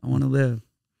live. I want to live.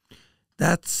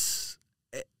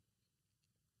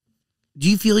 Do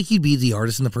you feel like you'd be the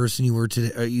artist and the person you are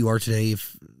today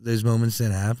if those moments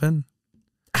didn't happen?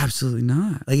 Absolutely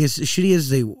not. Like, as shitty as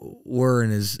they were,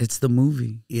 and it's the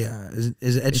movie. Yeah,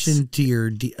 is etched into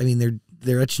your. I mean,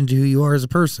 they're etched into who you are as a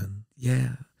person.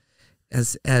 Yeah,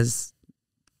 as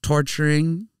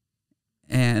torturing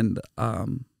and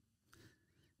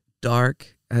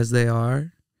dark as they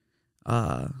are.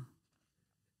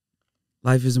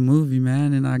 Life is a movie,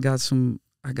 man, and I got some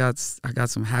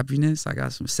happiness, I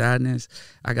got some sadness,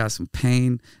 I got some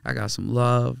pain, I got some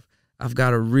love. I've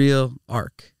got a real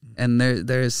arc, and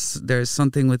there's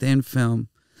something within film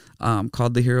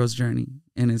called the hero's journey,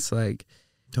 and it's like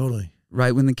totally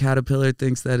right when the caterpillar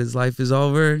thinks that his life is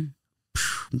over,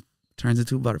 turns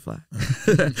into a butterfly,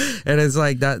 and it's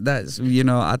like that's, you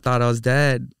know, I thought I was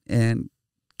dead and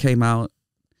came out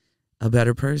a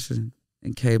better person,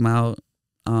 and came out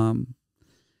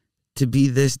to be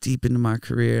this deep into my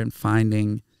career and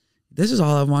finding this is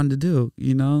all I wanted to do,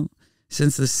 you know?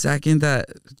 Since the second that,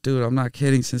 dude, I'm not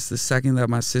kidding, since the second that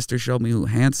my sister showed me who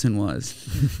Hanson was,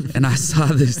 and I saw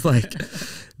this like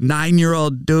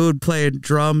 9-year-old dude playing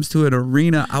drums to an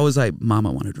arena, I was like, Mom, I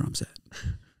want a drum set.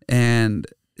 And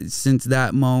since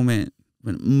that moment,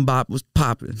 when Mbop was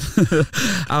popping,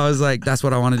 I was like, that's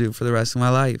what I want to do for the rest of my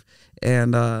life.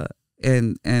 And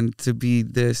to be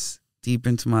this deep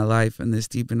into my life and this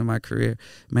deep into my career,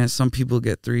 man, some people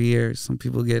get 3 years, some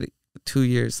people get 2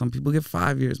 years, some people get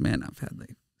 5 years. Man, I've had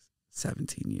like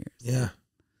 17 years. Yeah,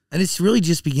 and it's really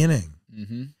just beginning.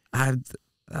 Mm-hmm.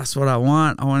 That's what I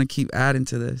want. I want to keep adding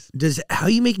to this. Does how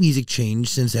you make music change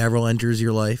since Avril enters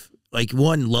your life? Like,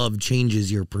 one, love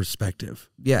changes your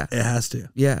perspective. Yeah, it has to.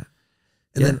 Yeah,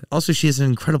 and then also she has an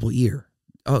incredible ear.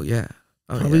 Oh yeah,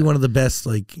 probably one of the best.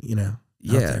 Like, you know,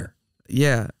 out there.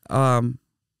 Yeah.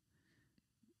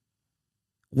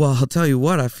 Well, I'll tell you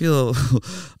what, I feel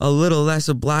a little less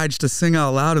obliged to sing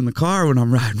out loud in the car when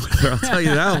I'm riding with her. I'll tell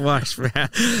you that much, man.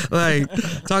 Like,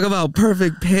 talk about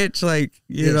perfect pitch. Like,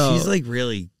 you know. She's like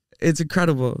really. It's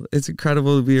incredible. It's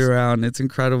incredible to be around. It's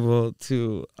incredible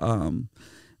to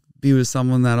be with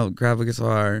someone that'll grab a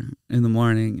guitar in the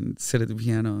morning and sit at the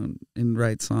piano and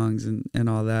write songs and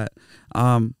all that.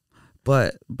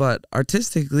 But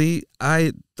artistically,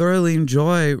 I thoroughly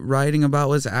enjoy writing about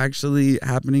what's actually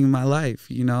happening in my life,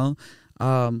 you know?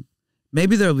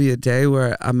 Maybe there'll be a day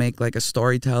where I make like a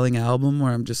storytelling album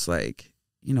where I'm just like,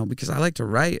 you know, because I like to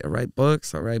write. I write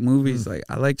books, I write movies, like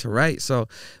I like to write. So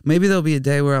maybe there'll be a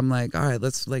day where I'm like, all right,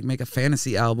 let's like make a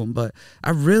fantasy album. But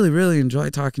I really, really enjoy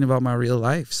talking about my real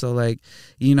life. So like,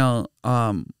 you know,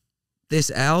 this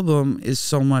album is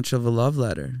so much of a love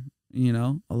letter. You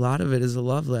know, a lot of it is a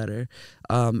love letter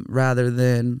rather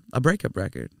than a breakup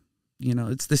record. You know,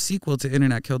 it's the sequel to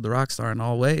Internet Killed the Rock Star in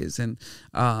all ways. And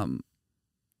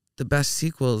the best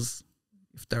sequels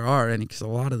if there are any, because a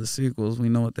lot of the sequels, we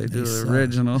know what they do to suck. the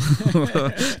original.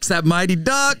 Except Mighty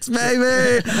Ducks,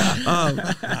 baby.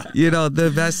 You know,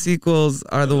 the best sequels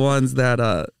are the ones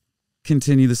that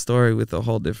continue the story with a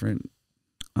whole different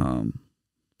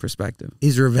perspective.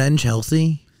 Is revenge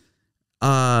healthy?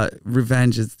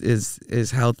 Revenge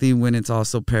is healthy when it's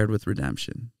also paired with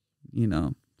redemption. You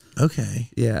know. Okay.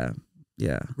 Yeah.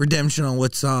 Redemption on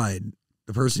what side?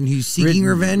 The person who's seeking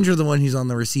revenge or the one who's on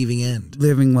the receiving end?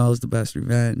 Living well is the best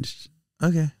revenge.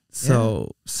 Okay.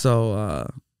 So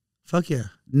fuck yeah.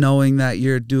 knowing that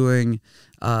you're doing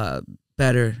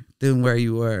better than where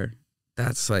you were,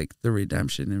 that's like the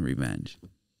redemption and revenge.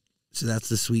 So that's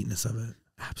the sweetness of it.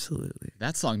 Absolutely.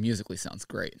 That song musically sounds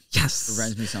great. Yes.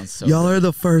 Revenge Me sounds so Y'all good. are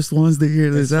the first ones to hear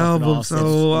this It's fucking album, awesome.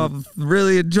 so I'm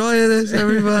really enjoying this,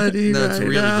 everybody. That's right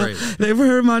really now. great. They've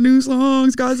heard my new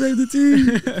songs, God Save the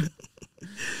Team.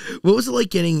 What was it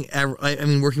like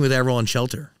working with Avril on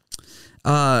Shelter?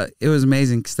 It was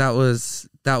amazing because that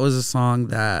was a song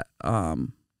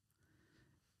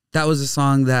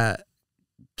that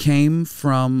came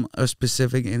from a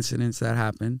specific incident that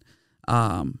happened.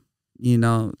 You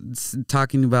know,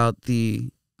 talking about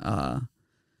the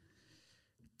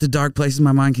dark places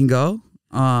my mind can go.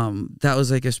 That was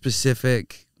like a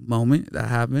specific moment that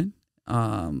happened.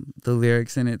 The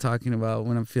lyrics in it talking about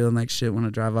when I'm feeling like shit, when I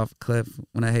drive off a cliff,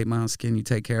 when I hate my own skin, you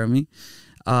take care of me.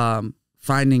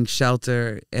 Finding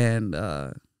shelter and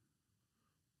a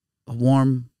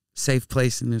warm, safe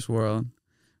place in this world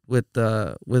with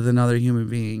another human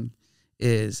being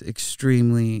is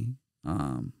extremely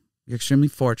you're extremely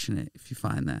fortunate if you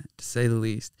find that, to say the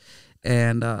least.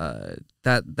 And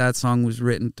that song was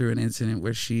written through an incident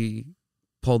where she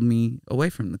pulled me away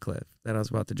from the cliff that I was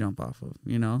about to jump off of,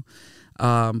 you know?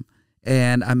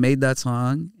 And I made that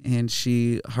song, and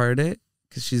she heard it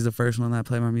because she's the first one that I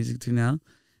play my music to now.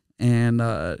 And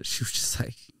she was just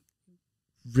like,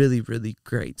 really, really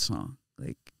great song.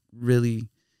 Like, really,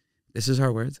 this is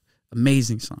her words,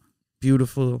 amazing song.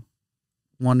 Beautiful,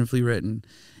 wonderfully written.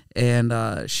 And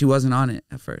she wasn't on it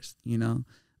at first, you know?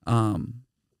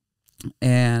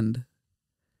 And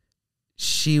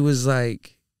she was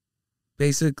like,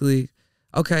 basically,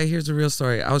 okay, here's the real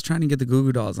story. I was trying to get the Goo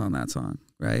Goo Dolls on that song,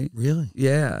 right? Really?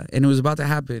 Yeah, and it was about to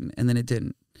happen, and then it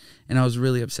didn't. And I was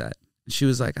really upset. She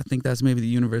was like, I think that's maybe the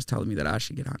universe telling me that I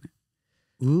should get on it.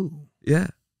 Ooh. Yeah.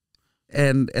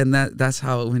 And that's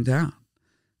how it went down.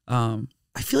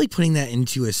 I feel like putting that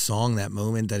into a song, that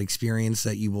moment, that experience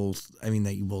that you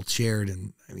both shared,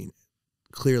 and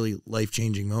clearly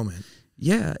life-changing moment.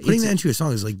 Yeah. Putting that into a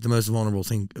song is like the most vulnerable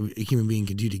thing a human being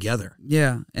could do together.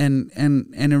 Yeah. And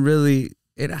it really,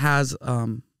 it has,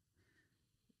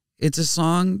 it's a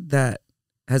song that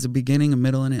has a beginning, a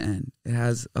middle, and an end. It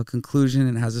has a conclusion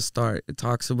and it has a start. It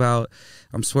talks about,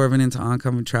 I'm swerving into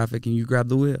oncoming traffic and you grab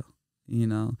the wheel, you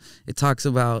know? It talks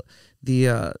about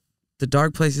the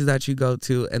dark places that you go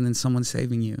to and then someone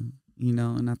saving you, you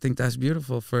know? And I think that's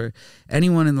beautiful for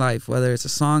anyone in life, whether it's a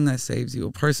song that saves you,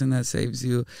 a person that saves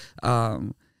you,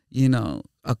 you know,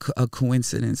 a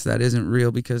coincidence that isn't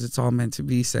real because it's all meant to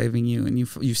be saving you, and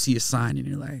you see a sign and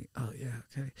you're like, oh yeah,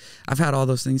 okay. I've had all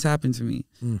those things happen to me.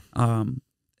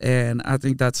 And I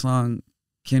think that song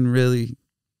can really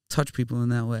touch people in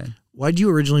that way. Why'd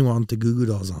you originally want the Goo Goo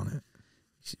Dolls on it?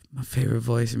 She's my favorite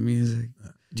voice in music.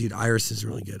 Dude, Iris is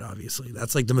really good, obviously.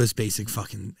 That's like the most basic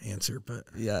fucking answer, but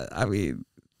Yeah, I mean,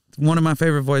 one of my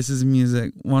favorite voices in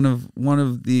music, one of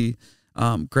the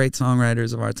great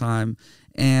songwriters of our time.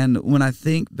 And when I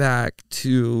think back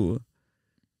to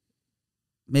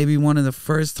maybe one of the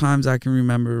first times I can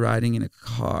remember riding in a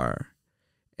car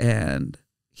and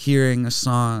hearing a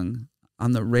song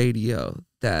on the radio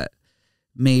that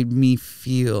made me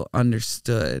feel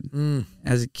understood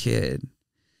as a kid.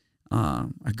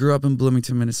 I grew up in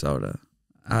Bloomington, Minnesota.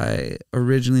 I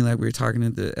originally, like we were talking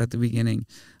at the beginning,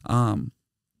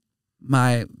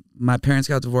 my parents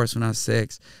got divorced when I was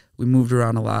 6. We moved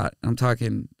around a lot. I'm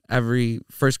talking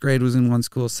first grade was in one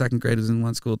school, second grade was in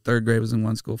one school, third grade was in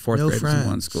one school, fourth grade was in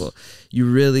one school.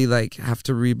 You really like have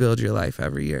to rebuild your life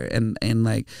every year. And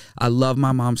like, I love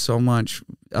my mom so much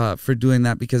for doing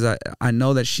that, because I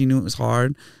know that she knew it was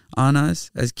hard on us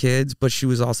as kids, but she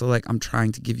was also like, I'm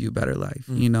trying to give you a better life.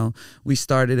 You know, we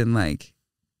started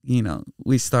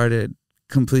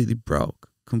completely broke,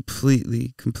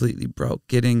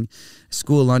 getting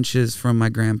school lunches from my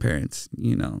grandparents,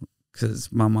 you know,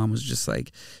 because my mom was just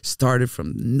like, started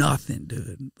from nothing,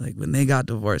 dude. Like, when they got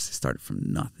divorced, they started from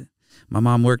nothing. My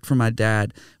mom worked for my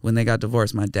dad. When they got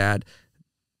divorced, my dad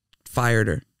fired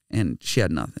her and she had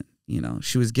nothing,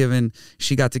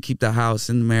 she got to keep the house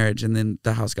in the marriage, and then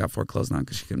the house got foreclosed on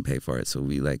because she couldn't pay for it. So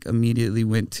we like immediately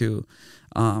went to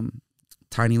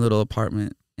tiny little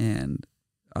apartment. And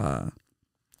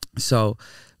so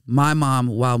my mom,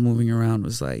 while moving around,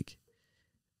 was like,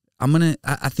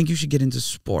 I think you should get into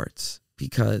sports,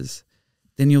 because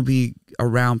then you'll be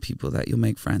around people that you'll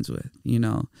make friends with,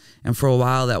 and for a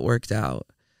while that worked out.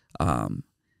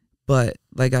 But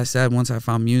like I said, once I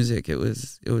found music, it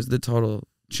was the total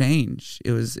change.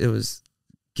 It was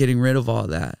getting rid of all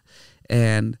that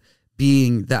and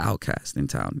being the outcast in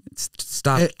town.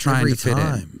 Stop trying to fit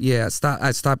in. Yeah,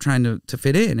 I stopped trying to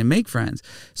fit in and make friends.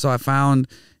 So I found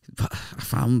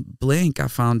Blink, I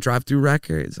found Drive Through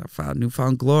Records, I found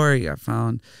Newfound Glory, I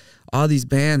found all these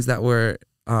bands that were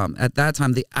at that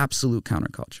time the absolute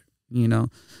counterculture,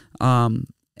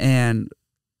 and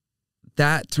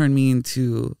that turned me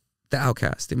into the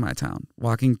outcast in my town,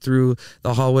 walking through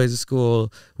the hallways of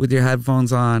school with your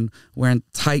headphones on, wearing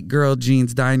tight girl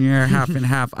jeans, dyeing your hair half and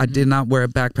half. I did not wear a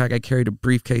backpack. I carried a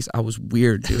briefcase. I was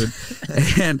weird, dude.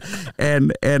 and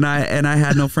I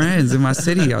had no friends in my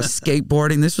city. I was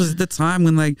skateboarding. This was the time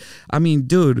when,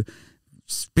 dude,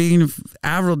 speaking of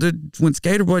Avril, dude, when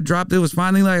Skater Boy dropped, it was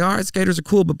finally like, all right, skaters are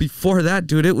cool. But before that,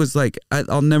 dude, it was like,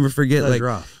 I'll never forget, like,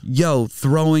 rough. Yo,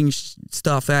 throwing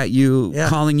stuff at you,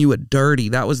 calling you a dirty.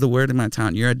 That was the word in my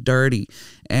town. You're a dirty.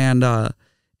 And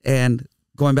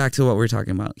going back to what we were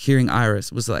talking about, hearing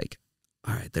Iris was like,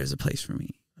 all right, there's a place for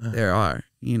me. There are,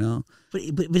 But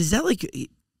is that like,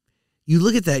 you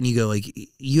look at that and you go, like,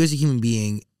 you as a human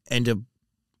being end up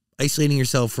isolating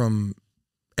yourself from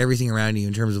everything around you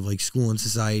in terms of like school and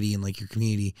society and like your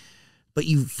community, but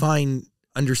you find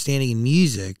understanding in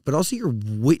music, but also you're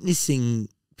witnessing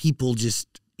people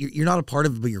you're not a part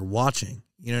of it, but you're watching,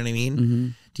 you know what I mean? Mm-hmm.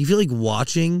 Do you feel like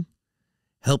watching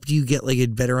helped you get like a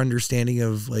better understanding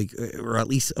of like, or at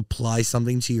least apply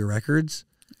something to your records?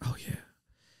 Oh yeah.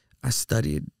 I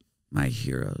studied my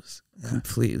heroes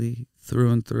completely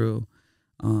through and through.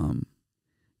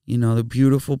 The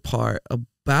beautiful part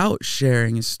about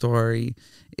sharing a story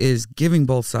is giving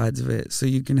both sides of it so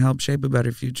you can help shape a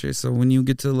better future. So when you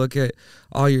get to look at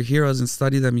all your heroes and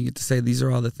study them, you get to say, these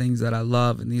are all the things that I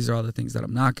love and these are all the things that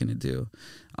I'm not going to do.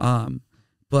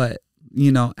 But,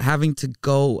 having to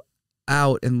go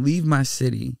out and leave my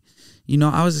city,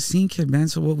 I was a scene kid, man.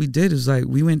 So what we did is like,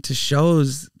 we went to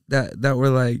shows that were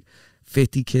like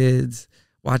 50 kids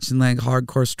watching like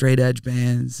hardcore straight edge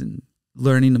bands and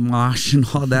learning to mosh and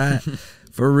all that.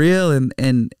 For real,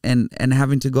 and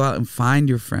having to go out and find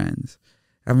your friends,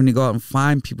 having to go out and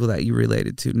find people that you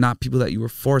related to, not people that you were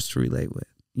forced to relate with.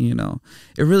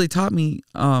 It really taught me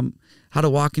how to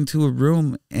walk into a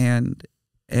room and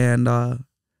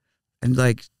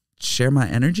like share my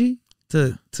energy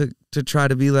to try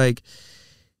to be like,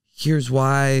 here's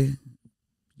why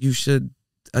you should,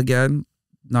 again,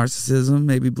 narcissism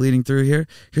maybe bleeding through here.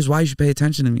 Here's why you should pay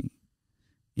attention to me.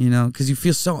 Because you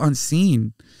feel so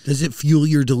unseen. Does it fuel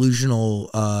your delusional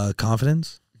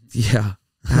confidence? Yeah,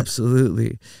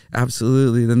 absolutely.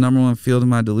 Absolutely. The number one field of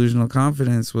my delusional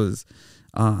confidence was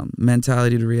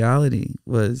mentality to reality,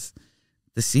 was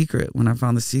The Secret. When I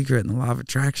found The Secret and the law of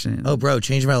attraction. Oh, bro,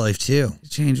 changed my life too. It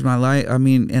changed my life. I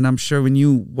mean, and I'm sure when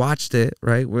you watched it,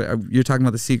 right? You're talking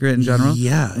about The Secret in general?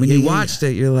 Yeah. When you watched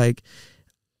it, you're like,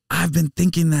 I've been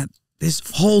thinking that this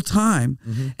whole time,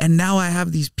 and now I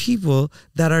have these people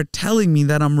that are telling me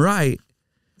that I'm right.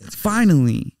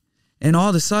 Finally. And all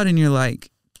of a sudden you're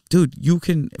like, dude, you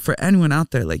can, for anyone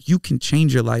out there, like, you can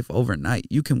change your life overnight.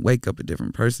 You can wake up a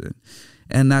different person.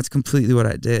 And that's completely what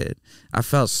I did. I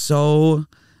felt so,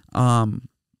 I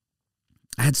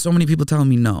had so many people telling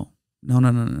me no.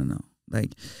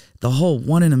 Like the whole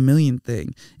 1 in a million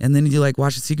thing. And then you like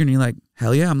watch The Secret and you're like,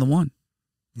 hell yeah, I'm the one.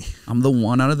 I'm the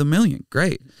one out of the million.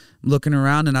 Great. I'm looking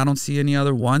around and I don't see any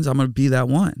other ones. I'm going to be that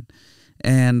one.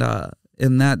 And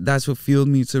that's what fueled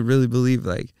me to really believe,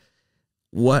 like,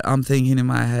 what I'm thinking in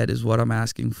my head is what I'm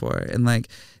asking for. And like,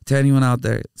 to anyone out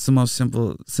there, it's the most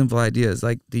simple ideas.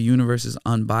 Like, the universe is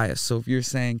unbiased. So if you're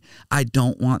saying, I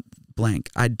don't want blank,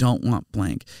 I don't want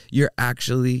blank, you're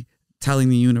actually telling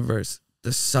the universe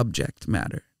the subject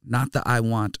matter, not the I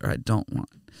want or I don't want.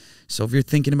 So if you're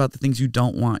thinking about the things you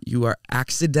don't want, you are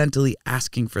accidentally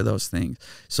asking for those things.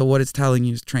 So what it's telling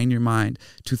you is train your mind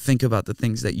to think about the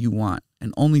things that you want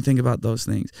and only think about those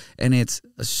things. And it's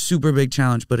a super big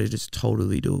challenge, but it is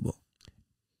totally doable.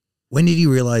 When did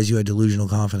you realize you had delusional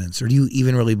confidence? Or do you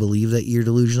even really believe that you're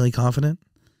delusionally confident?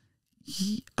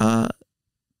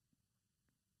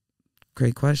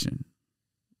 Great question.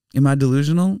 Am I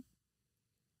delusional?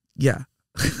 Yeah.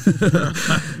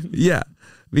 Yeah.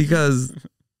 Because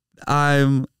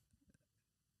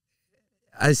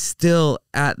I still,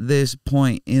 at this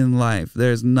point in life,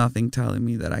 there's nothing telling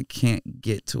me that I can't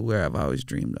get to where I've always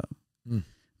dreamed of.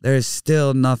 There's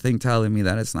still nothing telling me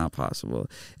that it's not possible.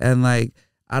 And like,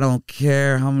 I don't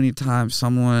care how many times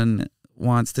someone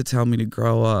wants to tell me to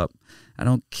grow up. I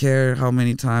don't care how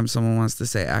many times someone wants to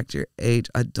say act your age.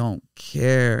 I don't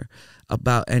care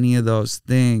about any of those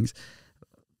things.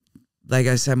 Like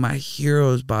I said, my hero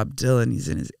is Bob Dylan. He's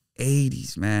in his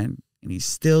 80s, man, and he's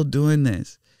still doing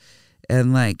this.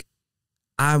 And like,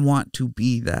 I want to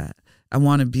be that. I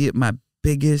want to be at my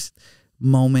biggest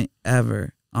moment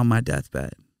ever on my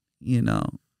deathbed. You know,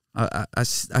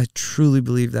 I truly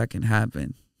believe that can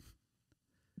happen.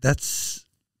 That's,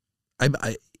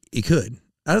 it could.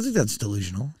 I don't think that's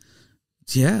delusional.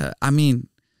 Yeah, I mean,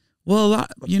 well,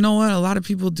 you know what? A lot of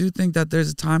people do think that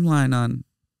there's a timeline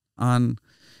on,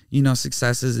 you know,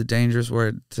 success is a dangerous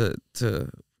word to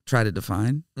try to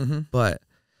define. But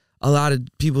a lot of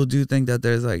people do think that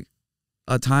there's like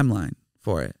a timeline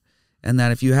for it, and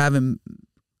that if you haven't,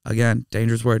 again,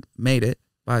 dangerous word, made it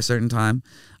by a certain time,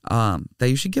 that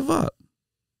you should give up.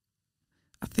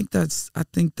 I think that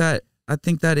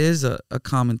is a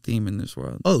common theme in this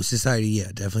world. Oh, society, yeah,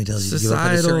 definitely tells you to give up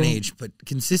at a certain age, but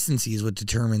consistency is what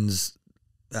determines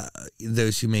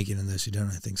those who make it and those who don't,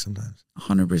 I think, sometimes.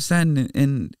 100%.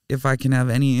 And if I can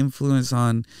have any influence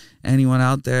on anyone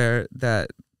out there that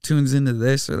tunes into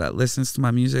this or that listens to my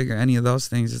music or any of those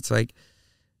things, it's like,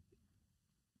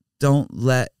 don't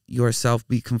let yourself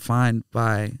be confined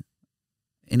by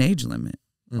an age limit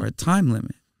or a time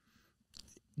limit.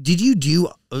 Did you do,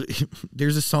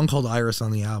 there's a song called Iris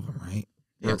on the album, right?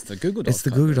 Yeah, it's the Goo Goo Dolls. It's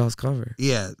the Goo Goo Dolls cover.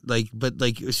 Yeah,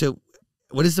 so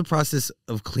what is the process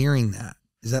of clearing that?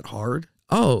 Is that hard?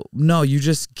 Oh, no, you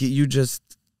just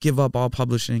give up all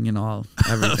publishing and all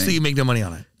everything. So you make no money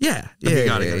on it? Yeah. Okay, Yeah,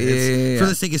 got it. yeah. For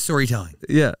the sake of storytelling.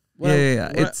 Yeah. Well,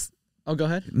 Yeah. It's... Oh, go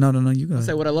ahead. No, you go ahead.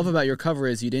 So what I love about your cover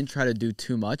is you didn't try to do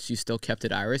too much. You still kept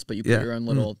it Iris, but you put your own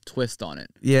little twist on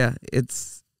it. Yeah,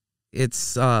 it's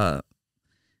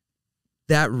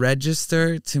that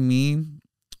register to me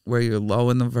where you're low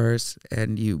in the verse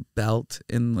and you belt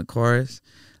in the chorus,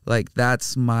 like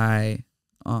that's like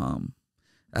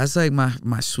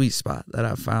my sweet spot that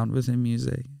I found within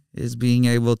music, is being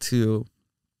able to,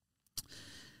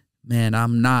 man,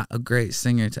 I'm not a great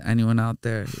singer to anyone out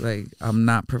there. Like, I'm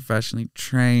not professionally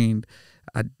trained.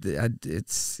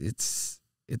 It's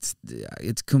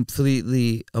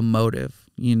completely emotive,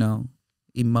 you know,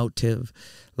 emotive.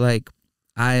 Like,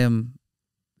 I am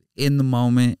in the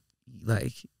moment,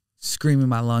 like screaming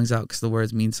my lungs out because the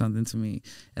words mean something to me,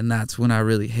 and that's when I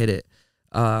really hit it.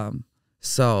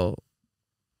 So,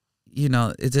 you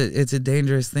know, it's a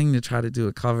dangerous thing to try to do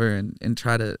a cover and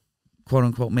try to quote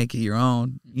unquote make it your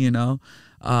own, you know.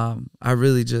 I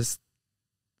really just,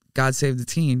 God Save the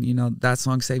Teen, you know, that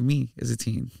song saved me as a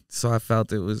teen, so I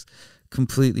felt it was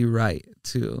completely right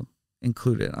to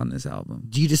include it on this album.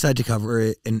 Do you decide to cover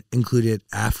it and include it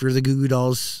after the Goo Goo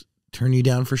Dolls turn you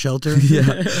down for shelter?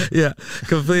 Yeah,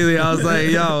 completely. I was like,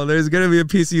 yo, there's gonna be a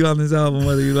piece of you on this album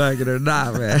whether you like it or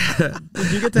not, man.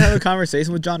 Did you get to have a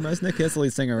conversation with John Resnick? He's the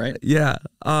lead singer, right? Yeah.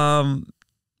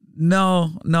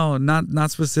 No,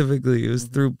 not specifically. It was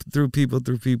through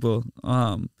people.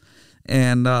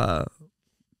 And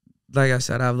like I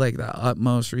said, I have like the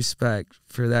utmost respect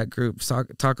for that group.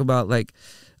 Talk about like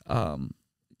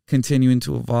continuing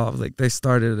to evolve. Like, they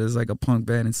started as like a punk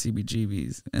band in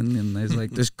CBGBs, and then there's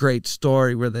like this great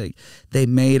story where they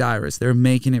made Iris. They're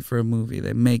making it for a movie.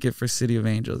 They make it for City of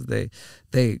Angels.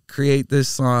 They create this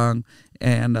song,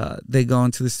 and they go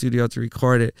into the studio to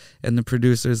record it, and the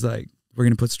producer's like, we're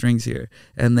gonna put strings here,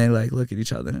 and they like look at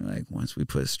each other and like, once we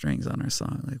put strings on our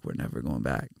song, like, we're never going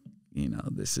back. You know,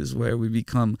 this is where we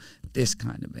become this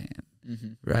kind of band.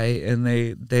 Right? And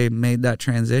they made that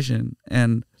transition.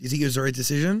 And you think it was the right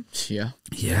decision? Yeah.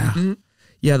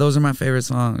 Yeah, those are my favorite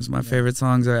songs. My favorite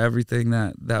songs are everything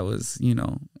that was, you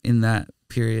know, in that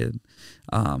period.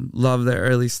 Love the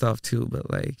early stuff too, but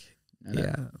like,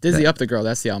 Dizzy Up the Girl,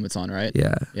 that's the album it's on, right?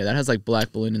 Yeah, that has like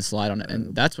Black Balloon and Slide on it,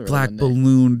 and that's what Black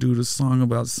Balloon, dude, a song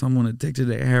about someone addicted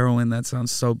to heroin. That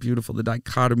sounds so beautiful. The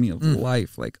dichotomy of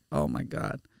life, like, oh my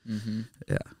God.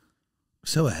 Yeah,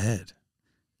 so ahead.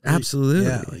 Absolutely.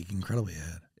 Yeah, like incredibly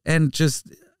ahead. And just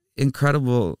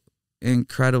incredible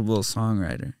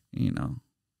songwriter, you know.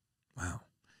 Wow.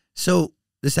 So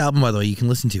this album, by the way, you can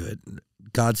listen to it.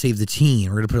 God Save the Teen.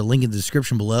 We're going to put a link in the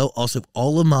description below. Also,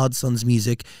 all of Mod Sun's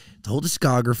music, the whole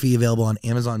discography available on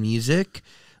Amazon Music.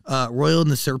 Royal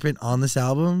and the Serpent on this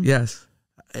album. Yes.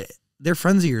 They're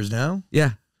friends of yours now?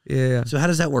 Yeah. So how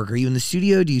does that work? Are you in the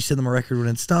studio? Do you send them a record when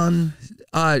it's done?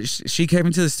 She came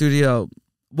into the studio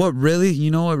what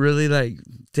really like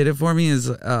did it for me is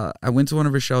I went to one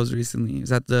of her shows recently. It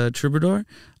was at the Troubadour.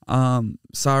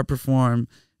 Saw her perform,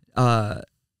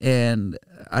 and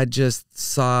I just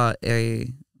saw a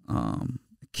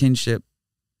kinship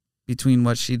between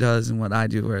what she does and what I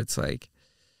do, where it's like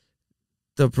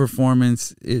the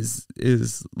performance is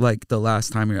like the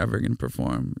last time you're ever gonna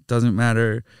perform. It doesn't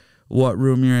matter what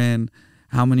room you're in,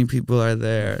 how many people are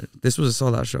there. This was a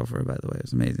sold out show for her, by the way. It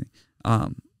was amazing.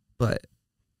 But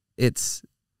it's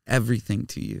everything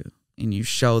to you, and you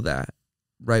show that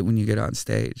right when you get on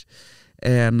stage.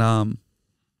 And I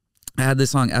had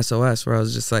this song SOS where I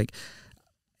was just like,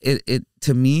 it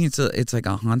to me it's like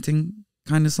a haunting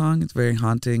kind of song. It's very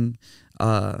haunting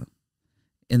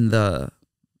in the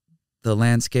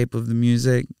landscape of the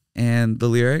music and the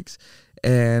lyrics,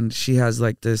 and she has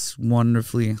like this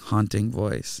wonderfully haunting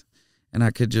voice, and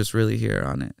I could just really hear her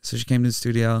on it. So she came to the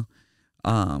studio,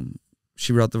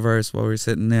 she wrote the verse while we were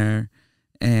sitting there,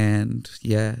 and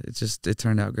yeah, it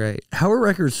turned out great. How are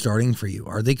records starting for you?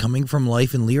 Are they coming from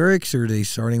life and lyrics, or are they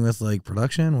starting with like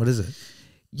production? What is it?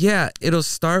 Yeah, it'll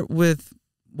start with,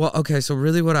 well, okay, so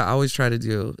really what I always try to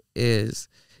do is,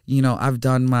 I've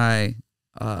done my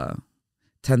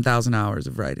 10,000 hours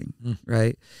of writing,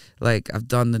 right? Like I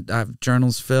have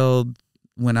journals filled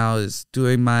when I was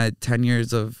doing my 10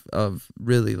 years of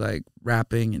really like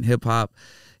rapping and hip hop.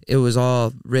 It was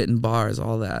all written bars,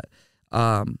 all that.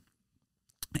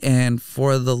 And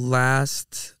for the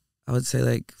last, I would say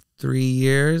like 3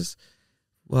 years,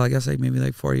 well, I guess like maybe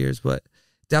like 4 years, but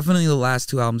definitely the last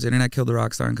 2 albums, Internet Killed the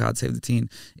Rockstar and God Save the Teen,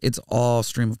 it's all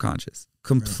stream of conscious,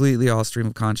 completely all stream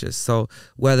of conscious. So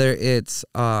whether it's,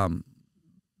 one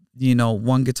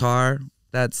guitar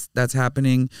that's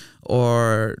happening,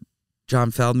 or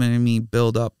John Feldman and me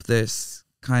build up this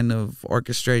kind of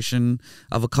orchestration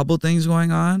of a couple things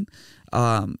going on,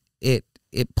 it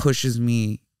pushes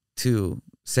me to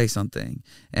say something,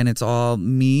 and it's all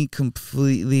me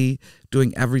completely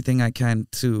doing everything I can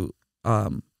to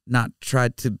not try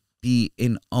to be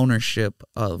in ownership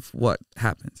of what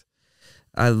happens.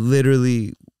 I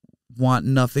literally want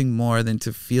nothing more than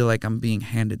to feel like I'm being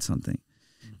handed something.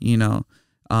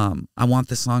 I want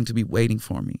the song to be waiting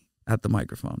for me at the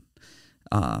microphone,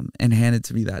 and handed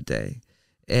to me that day.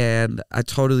 And I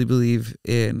totally believe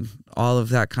in all of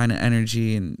that kind of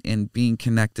energy and being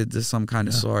connected to some kind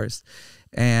of source.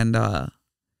 And I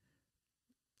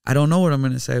don't know what I'm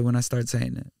going to say when I start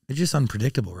saying it. It's just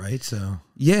unpredictable, right? So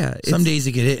yeah, some days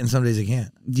it get hit and some days it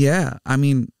can't. Yeah, I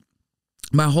mean,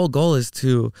 my whole goal is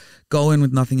to go in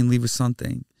with nothing and leave with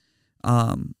something.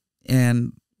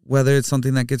 And whether it's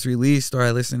something that gets released or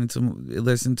I listen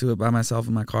to it by myself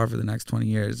in my car for the next 20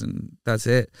 years and that's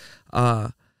it.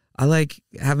 I like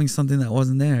having something that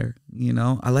wasn't there,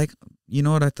 I like,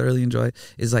 what I thoroughly enjoy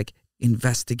is like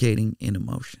investigating in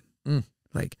emotion.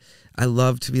 Like I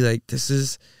love to be like, this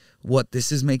is what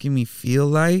this is making me feel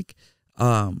like.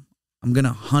 I'm going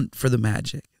to hunt for the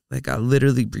magic. Like I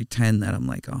literally pretend that I'm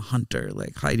like a hunter,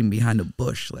 like hiding behind a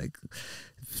bush, like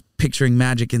picturing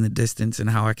magic in the distance and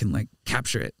how I can like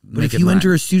capture it. But if you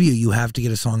enter a studio, you have to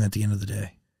get a song at the end of the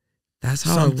day. That's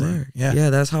how I work. Yeah,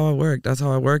 that's how I work. That's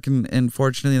how I work. And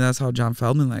fortunately, that's how John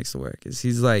Feldman likes to work. Is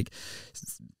he's like,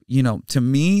 to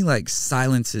me, like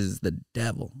silence is the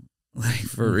devil, like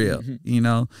for real,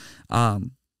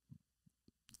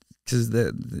 because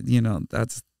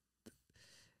that's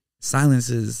silence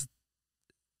is,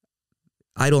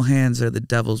 idle hands are the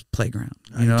devil's playground.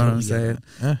 You know what I'm saying?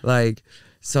 Yeah. Like,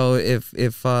 so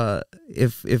if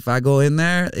I go in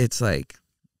there, it's like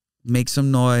make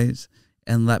some noise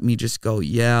and let me just go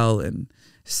yell and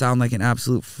sound like an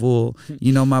absolute fool.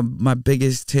 My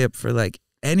biggest tip for like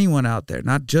anyone out there,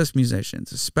 not just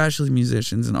musicians, especially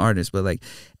musicians and artists, but like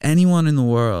anyone in the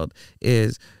world,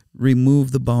 is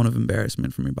remove the bone of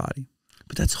embarrassment from your body.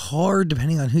 But that's hard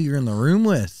depending on who you're in the room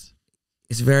with.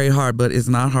 It's very hard, but it's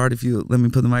not hard if you, let me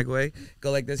put the mic away,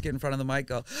 go like this, get in front of the mic,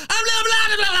 go,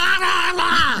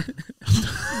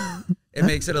 it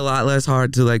makes it a lot less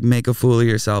hard to like make a fool of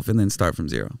yourself and then start from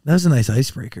zero. That was a nice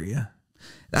icebreaker, yeah.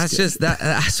 That's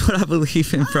what I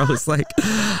believe in, bro. It's like,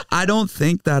 I don't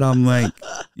think that I'm like,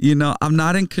 I'm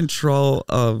not in control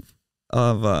of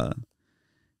I'm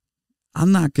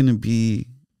not going to be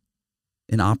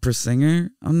an opera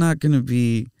singer. I'm not going to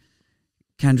be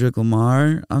Kendrick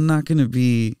Lamar. I'm not going to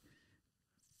be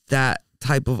that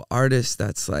type of artist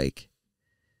that's like,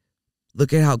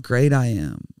 look at how great I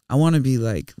am. I want to be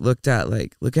like looked at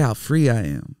like, look at how free I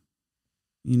am.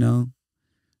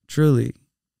 Truly.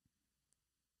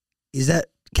 Is that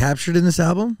captured in this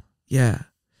album? Yeah,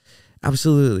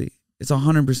 absolutely. It's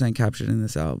 100% captured in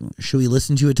this album. Should we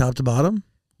listen to it top to bottom?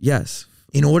 Yes.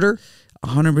 In order?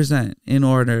 100% in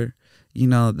order, you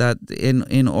know, that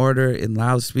in order, in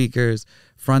loudspeakers,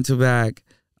 front to back,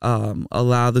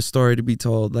 allow the story to be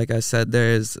told. Like I said,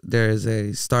 there is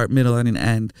a start, middle, and an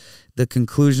end. The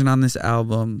conclusion on this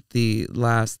album, the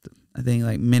last, I think,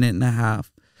 like minute and a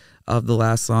half of the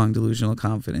last song, Delusional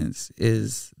Confidence,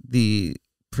 is the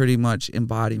pretty much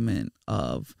embodiment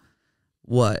of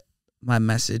what my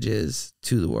message is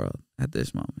to the world at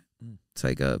this moment. It's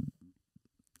like a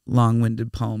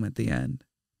long-winded poem at the end.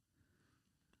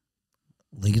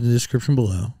 Link in the description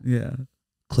below. Yeah.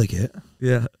 Click it.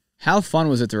 Yeah. How fun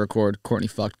was it to record Courtney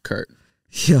Fucked Kurt?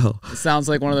 Yo. It sounds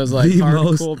like one of those like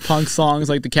hardcore punk songs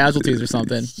like The Casualties or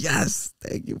something. Yes.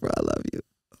 Thank you, bro. I love you.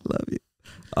 I love you.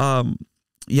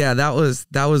 Yeah, that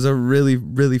was a really,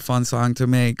 really fun song to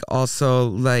make. Also,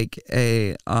 like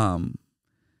a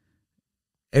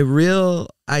real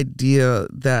idea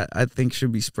that I think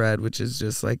should be spread, which is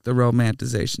just like the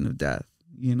romanticization of death,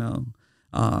 you know.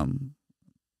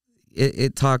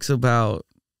 It talks about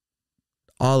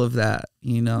all of that,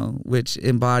 you know, which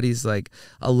embodies like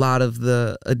a lot of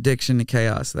the addiction to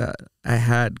chaos that I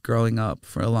had growing up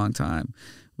for a long time,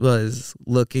 was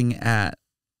looking at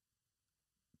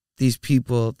these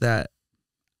people that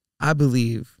I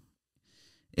believe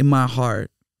in my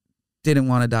heart didn't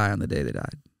want to die on the day they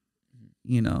died,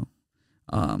 you know,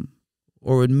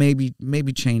 or would maybe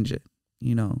change it,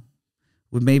 you know,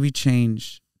 would maybe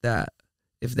change that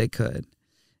if they could.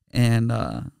 And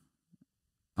I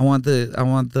want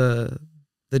the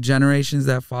generations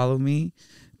that follow me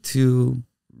to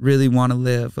really want to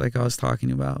live like I was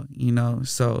talking about, you know.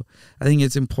 So I think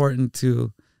it's important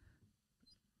to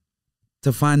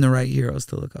find the right heroes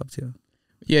to look up to.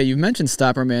 Yeah, you mentioned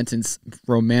stop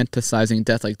romanticizing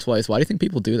death like twice. Why do you think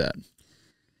people do that?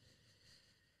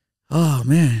 Oh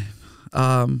man,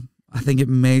 I think it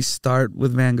may start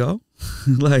with Van Gogh,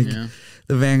 like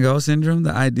the Van Gogh syndrome,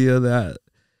 the idea that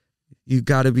you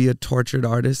got to be a tortured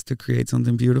artist to create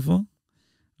something beautiful,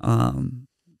 and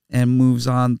moves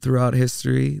on throughout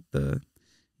history.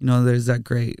 There's that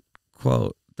great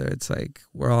quote there. It's like,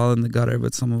 we're all in the gutter,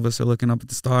 but some of us are looking up at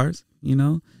the stars, you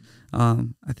know?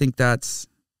 I think that's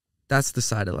the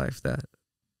side of life that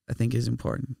I think is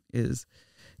important, is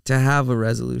to have a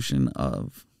resolution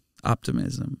of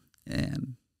optimism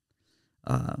and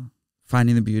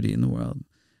finding the beauty in the world.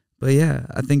 But yeah,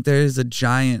 I think there is a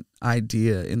giant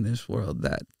idea in this world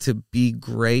that to be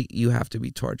great, you have to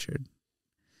be tortured.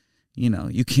 You know,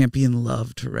 you can't be in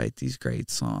love to write these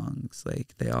great songs.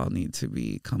 Like, they all need to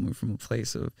be coming from a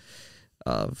place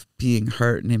of being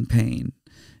hurt and in pain.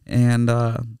 And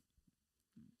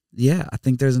yeah, I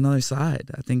think there's another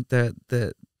side. I think that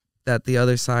the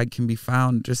other side can be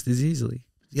found just as easily.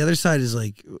 The other side is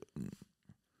like,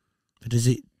 but does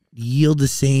it yield the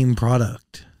same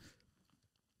product?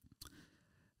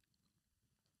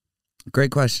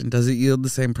 Great question. Does it yield the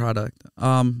same product?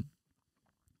 I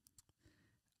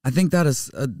think that is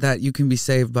that you can be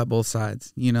saved by both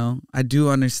sides. You know, I do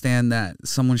understand that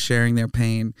someone sharing their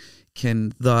pain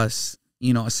can thus,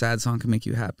 you know, a sad song can make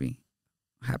you happy.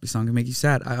 A happy song can make you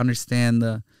sad. I understand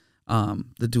the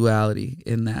duality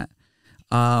in that.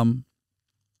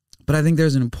 But I think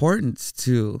there's an importance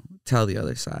to tell the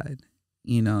other side.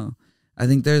 You know, I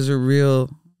think there's a real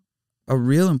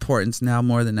importance now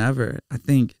more than ever. I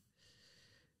think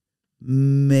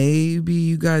maybe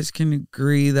you guys can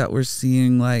agree that we're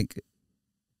seeing like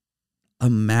a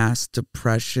mass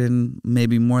depression,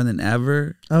 maybe more than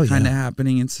ever, kind of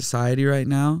happening in society right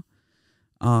now.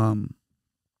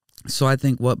 So I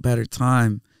think what better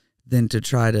time than to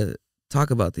try to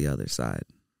talk about the other side.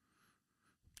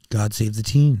 God save the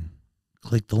teen.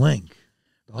 Click the link.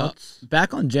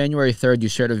 Back on January 3rd, you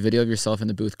shared a video of yourself in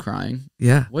the booth crying.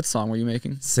 Yeah. What song were you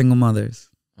making? Single Mothers.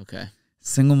 Okay.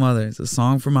 Single Mothers, a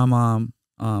song for my mom,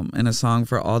 and a song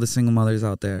for all the single mothers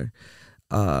out there.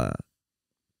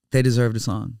 They deserved a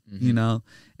song, you know?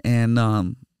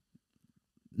 And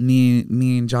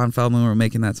me and John Feldman were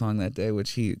making that song that day,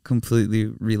 which he completely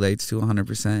relates to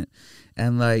 100%.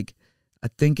 And like, I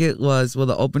think it was, well,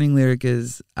 the opening lyric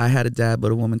is, I had a dad,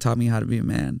 but a woman taught me how to be a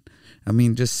man. I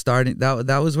mean, just starting,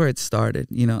 that was where it started.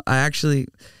 You know, I actually,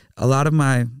 a lot of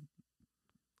my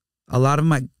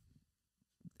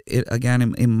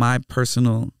again, in my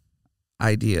personal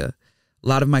idea, a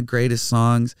lot of my greatest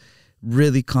songs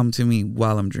really come to me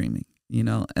while I'm dreaming, you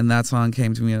know? And that song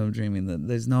came to me while I'm dreaming.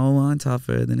 There's no one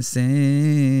tougher than a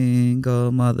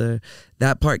single mother.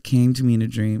 That part came to me in a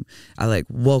dream. I like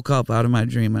woke up out of my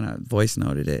dream and I voice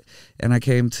noted it. And I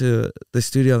came to the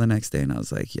studio the next day and I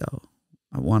was like, yo,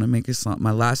 I want to make a song.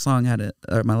 My last album had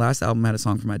a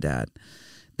song for my dad.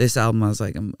 This album, I was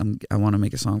like, I want to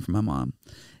make a song for my mom.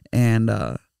 And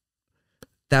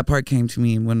that part came to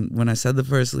me when I said the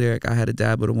first lyric, I had a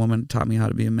dad, but a woman taught me how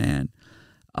to be a man.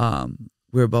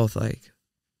 We were both like,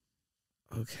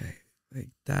 okay, like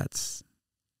that's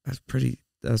pretty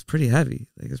heavy.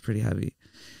 Like, it's pretty heavy.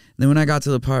 And then when I got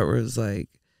to the part where it was like,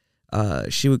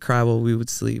 she would cry while we would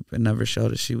sleep and never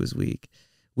showed us she was weak,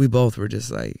 we both were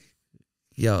just like,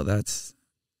 yo, that's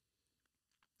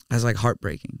like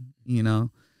heartbreaking, you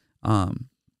know?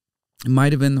 It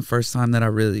might have been the first time that I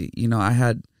really, you know,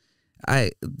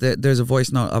 there's a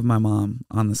voice note of my mom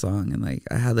on the song, and like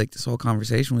I had like this whole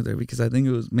conversation with her because I think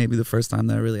it was maybe the first time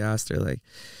that I really asked her. Like,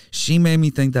 she made me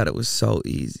think that it was so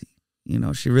easy, you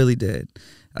know. She really did.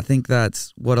 I think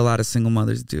that's what a lot of single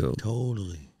mothers do.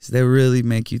 Totally. So they really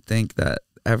make you think that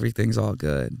everything's all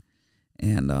good.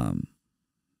 And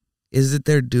is it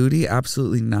their duty?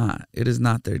 Absolutely not. It is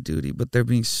not their duty, but they're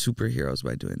being superheroes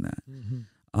by doing that.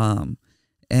 Mm-hmm.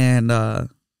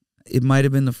 It might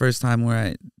have been the first time where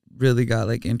I really got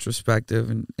like introspective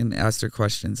and asked her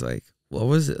questions like, what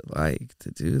was it like to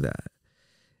do that?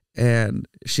 And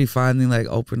she finally like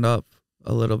opened up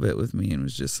a little bit with me and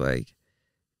was just like,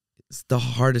 it's the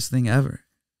hardest thing ever.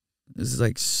 This is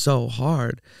like so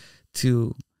hard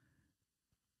to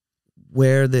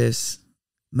wear this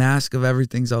mask of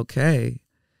everything's okay,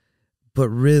 but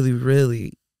really,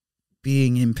 really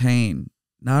being in pain,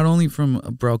 not only from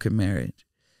a broken marriage,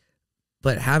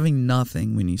 but having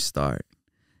nothing when you start,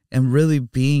 and really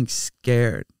being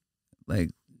scared,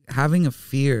 like having a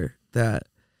fear that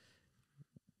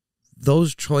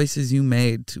those choices you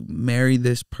made to marry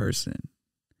this person,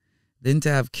 then to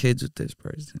have kids with this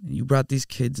person, and you brought these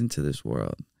kids into this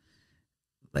world,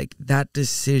 like that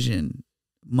decision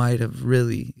might have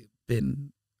really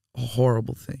been a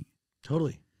horrible thing.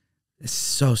 Totally. It's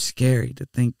so scary to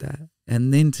think that.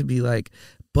 And then to be like,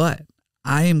 but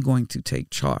I am going to take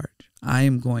charge. I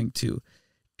am going to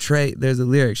trade. There's a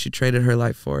lyric, she traded her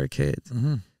life for her kids.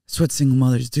 Mm-hmm. That's what single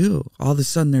mothers do. All of a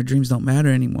sudden their dreams don't matter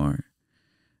anymore.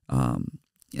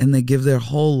 And they give their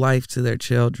whole life to their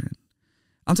children.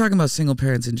 I'm talking about single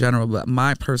parents in general, but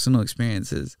my personal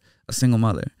experience is a single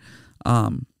mother.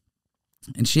 And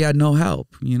she had no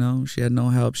help, you know. She had no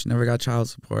help. She never got child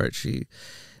support. She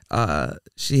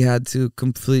had to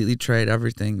completely trade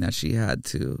everything that she had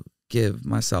to give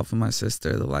myself and my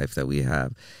sister the life that we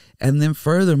have. And then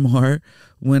furthermore,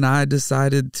 when I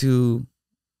decided to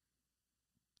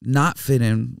not fit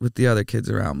in with the other kids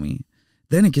around me,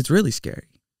 then it gets really scary.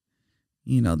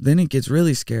 You know, then it gets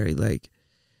really scary. Like,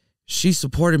 she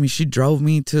supported me. She drove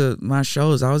me to my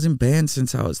shows. I was in band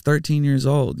since I was 13 years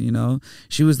old, you know.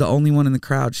 She was the only one in the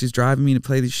crowd. She's driving me to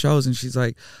play these shows, and she's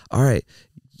like, all right,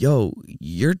 yo,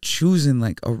 you're choosing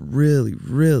like a really,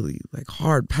 really like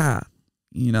hard path,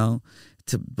 you know,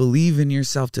 to believe in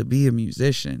yourself, to be a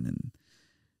musician and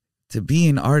to be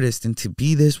an artist and to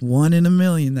be this one in a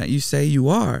million that you say you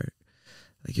are.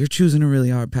 Like, you're choosing a really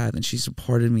hard path. And she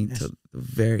supported me to the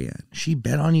very end. She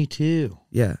bet on you too.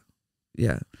 Yeah.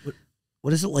 Yeah.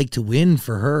 What is it like to win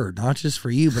for her? Not just for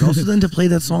you, but also then to play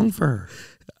that song for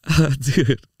her.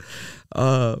 Dude.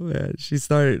 Oh man.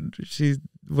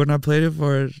 When I played it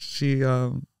for her, she,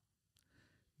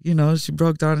 you know, she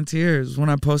broke down in tears when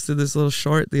I posted this little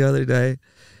short the other day,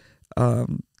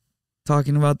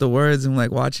 talking about the words and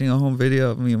like watching a home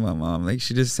video of me and my mom. Like,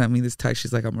 she just sent me this text.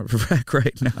 She's like, I'm a wreck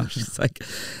right now. She's like,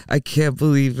 I can't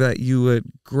believe that you would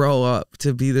grow up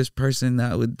to be this person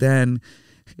that would then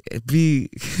be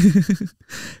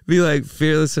like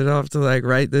fearless enough to like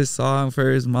write this song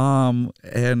for his mom.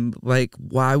 And like,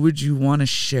 why would you want to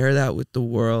share that with the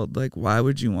world? Like, why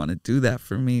would you want to do that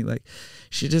for me? Like,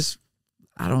 she just,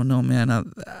 I don't know,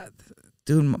 man.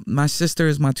 Dude, my sister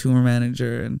is my tour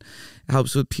manager and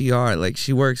helps with PR. Like,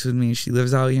 she works with me. She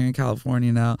lives out here in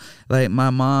California now. Like, my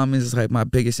mom is like my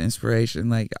biggest inspiration.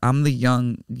 Like, I'm the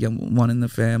young one in the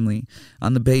family.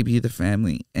 I'm the baby of the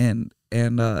family. And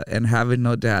having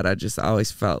no dad, I just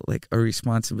always felt like a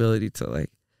responsibility to like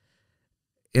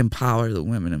empower the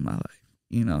women in my life,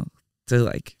 you know, to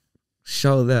like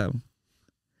show them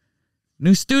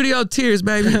new studio tears,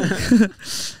 baby.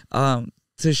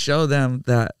 To show them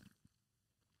that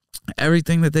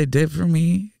everything that they did for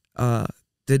me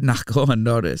did not go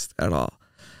unnoticed at all.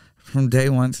 From day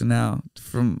one to now,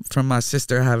 from my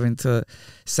sister having to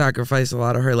sacrifice a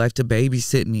lot of her life to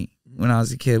babysit me when I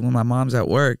was a kid, when my mom's at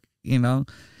work, you know,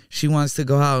 she wants to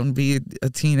go out and be a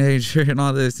teenager and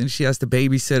all this, and she has to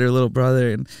babysit her little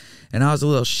brother, and I was a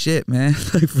little shit, man,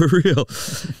 like for real.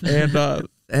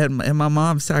 And my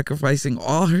mom sacrificing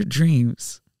all her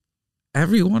dreams,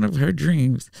 every one of her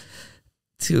dreams,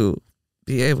 to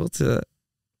be able to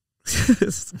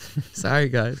sorry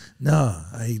guys. No,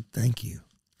 I thank you.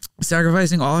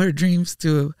 Sacrificing all her dreams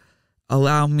to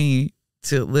allow me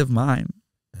to live mine.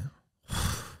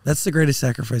 That's the greatest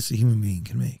sacrifice a human being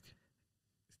can make.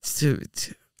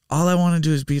 All I want to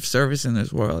do is be of service in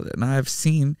this world. And I've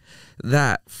seen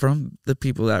that from the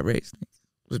people that raised me,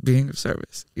 was being of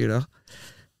service, you know?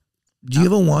 Do you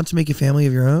ever want to make a family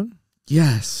of your own?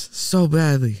 Yes, so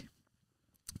badly.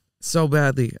 So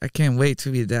badly. I can't wait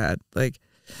to be a dad. Like,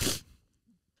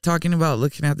 talking about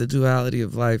looking at the duality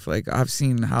of life, like, I've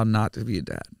seen how not to be a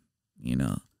dad, you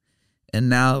know? And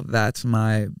now that's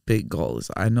my big goal, is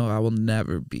I know I will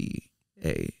never be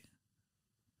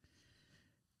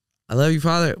I love you,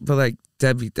 father, but like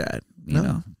deadbeat dad, you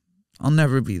know? I'll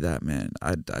never be that, man.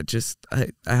 I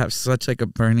have such like a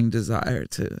burning desire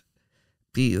to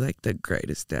be like the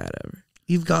greatest dad ever.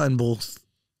 You've gotten both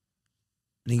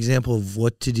an example of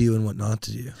what to do and what not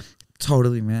to do.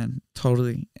 Totally, man.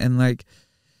 Totally. And like,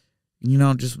 you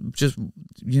know, just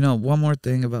you know, one more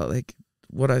thing about like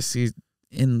what I see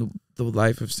in the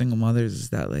life of single mothers is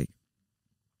that, like,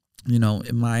 you know,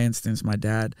 in my instance, my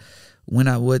dad, when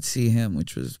I would see him,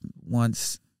 which was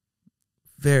once,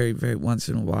 very, very once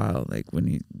in a while, like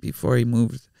before he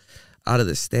moved out of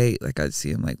the state, like I'd see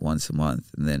him like once a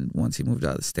month. And then once he moved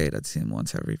out of the state, I'd see him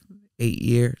once every 8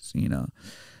 years, you know.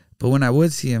 But when I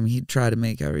would see him, he'd try to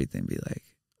make everything be like,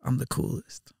 I'm the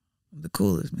coolest. I'm the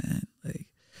coolest, man. Like,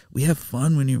 we have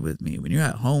fun when you're with me. When you're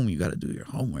at home, you got to do your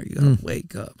homework. You got to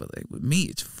wake up. But like with me,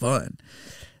 it's fun.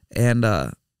 And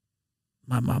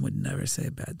my mom would never say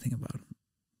a bad thing about him.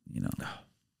 You know,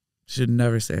 she would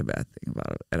never say a bad thing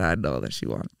about him. And I know that she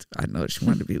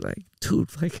wanted to be like,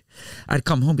 dude, like, I'd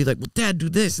come home and be like, well, Dad, do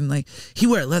this. And like, he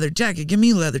wear a leather jacket. Give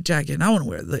me a leather jacket. And I want to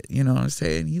wear it. You know what I'm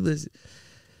saying? He was,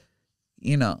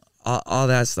 you know, all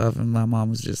that stuff. And my mom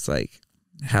was just like,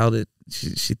 held it.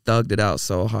 She thugged it out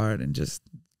so hard and just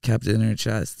kept it in her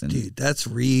chest. And dude, that's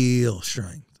real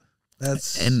strength.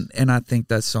 And I think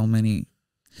that so many,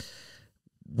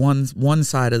 one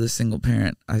side of the single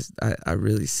parent, I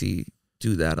really see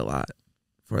do that a lot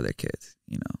for their kids,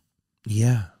 you know.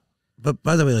 Yeah. But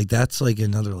by the way, like, that's like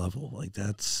another level. Like,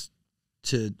 that's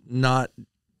to not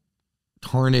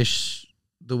tarnish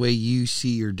the way you see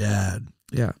your dad.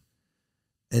 Yeah.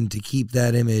 And to keep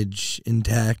that image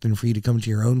intact and for you to come to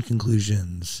your own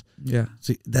conclusions. Yeah.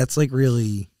 So that's like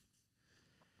really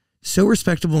so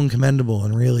respectable and commendable,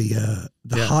 and really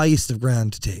the highest of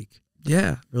ground to take.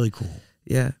 Yeah. Really cool.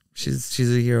 Yeah. She's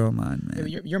a hero of mine, man.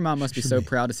 Your mom must be so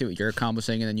proud to see what you're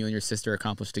accomplishing, and then you and your sister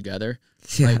accomplish together.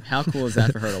 Yeah. Like, how cool is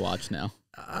that for her to watch now?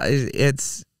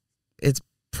 It's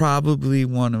probably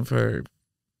one of her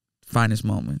finest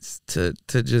moments to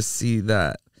just see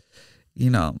that, you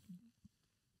know,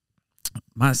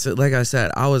 like I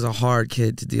said, I was a hard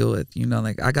kid to deal with, you know,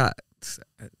 like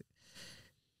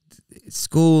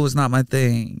school was not my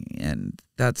thing, and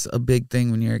that's a big thing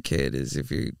when you're a kid, is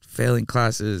if you're failing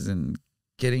classes and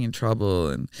getting in trouble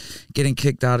and getting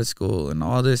kicked out of school and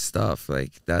all this stuff,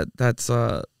 like that's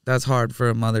hard for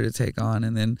a mother to take on.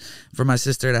 And then for my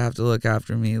sister to have to look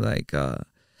after me, like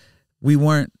we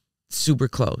weren't super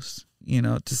close, you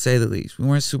know, to say the least. We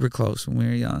weren't super close when we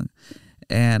were young.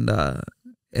 And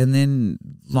then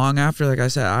long after, like I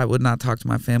said, I would not talk to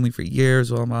my family for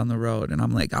years while I'm on the road. And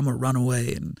I'm like, I'm a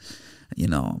runaway. And, you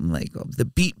know, I'm like, the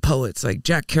beat poets, like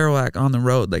Jack Kerouac on the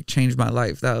road, like changed my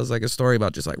life. That was like a story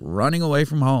about just like running away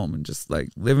from home and just like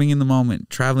living in the moment,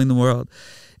 traveling the world.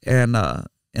 And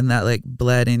that like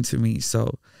bled into me.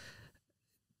 So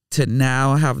to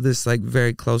now have this like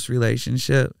very close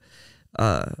relationship,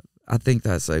 I think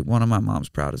that's like one of my mom's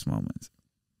proudest moments.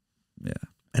 Yeah.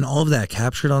 And all of that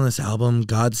captured on this album,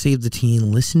 God Save the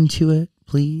Teen. Listen to it,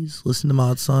 please. Listen to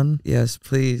Mod Son. Yes,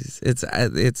 please.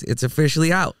 It's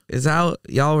officially out. It's out.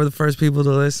 Y'all were the first people to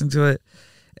listen to it.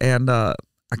 And I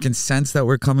can sense that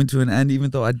we're coming to an end,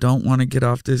 even though I don't want to get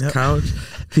off this couch,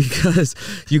 because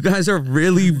you guys are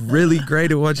really, really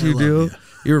great at what you do.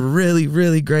 You're really,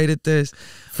 really great at this.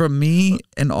 From me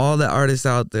and all the artists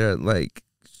out there, like,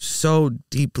 so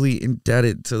deeply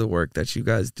indebted to the work that you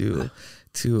guys do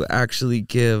to actually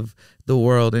give the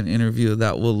world an interview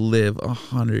that will live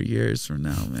 100 years from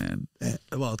now, man.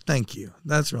 Well, thank you.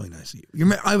 That's really nice of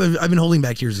you. I've been holding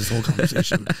back tears this whole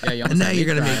conversation. And now you're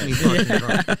going to make me fucking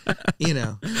cry. You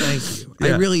know, thank you.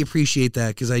 Yeah. I really appreciate that,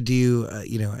 because I do,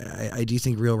 I do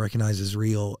think real recognizes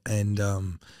real. And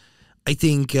I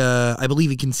think, I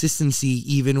believe in consistency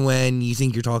even when you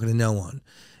think you're talking to no one,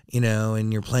 you know,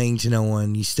 and you're playing to no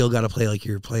one. You still got to play like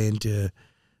you're playing to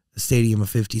a stadium of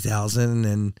 50,000,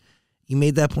 and you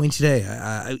made that point today.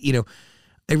 I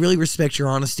really respect your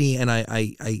honesty, and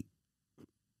I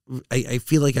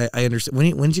feel like I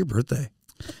understand. When's your birthday?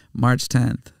 March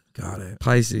 10th. Got it.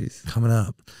 Pisces. Coming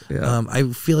up. Yeah. I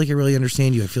feel like I really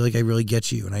understand you. I feel like I really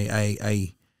get you. And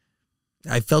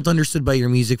I felt understood by your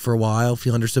music for a while,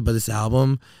 feel understood by this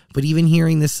album, but even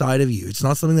hearing this side of you, it's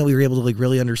not something that we were able to like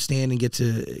really understand and get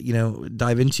to, you know,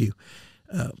 dive into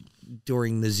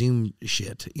during the Zoom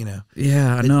shit, you know.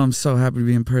 Yeah, I know. I'm so happy to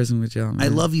be in person with y'all, man. I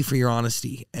love you for your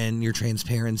honesty and your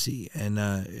transparency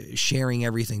and sharing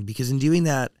everything, because in doing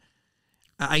that,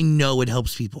 I know it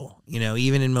helps people, you know,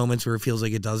 even in moments where it feels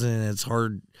like it doesn't and it's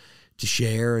hard to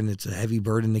share and it's a heavy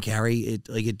burden to carry.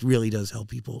 It really does help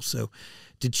people. So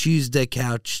to choose the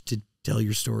couch to tell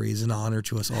your story is an honor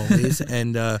to us always.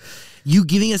 And you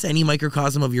giving us any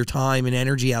microcosm of your time and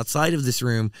energy outside of this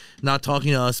room, not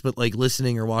talking to us, but like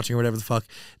listening or watching or whatever the fuck,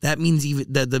 that means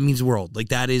that means the world. Like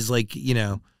that is like, you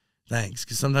know, thanks.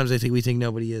 Because sometimes I think we think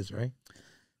nobody is, right?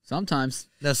 Sometimes.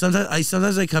 No,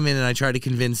 sometimes I come in and I try to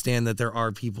convince Dan that there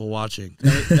are people watching.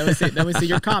 Then we see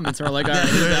your comments are like, all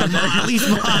right, at least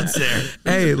Mod's there.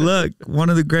 Hey, look, one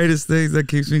of the greatest things that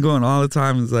keeps me going all the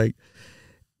time is like,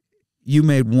 you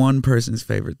made one person's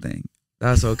favorite thing.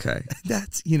 That's okay.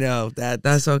 That's, you know,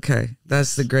 that's okay.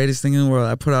 That's the greatest thing in the world.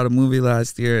 I put out a movie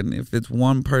last year, and if it's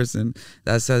one person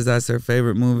that says that's their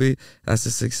favorite movie, that's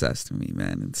a success to me,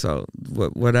 man. And so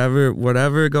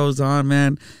whatever goes on,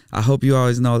 man, I hope you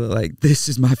always know that like this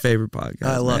is my favorite podcast.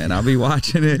 I love it. I'll be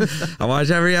watching it. I watch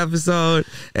every episode,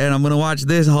 and I'm gonna watch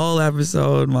this whole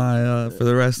episode for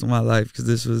the rest of my life, because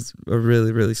this was a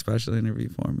really, really special interview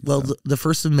for me. Well, so. the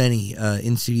first of many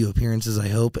in-studio appearances, I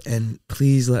hope. And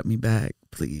please let me back.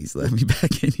 Please let me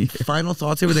back in here. Final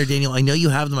thoughts over there, Daniel. I know you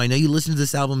have them. I know you listened to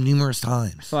this album numerous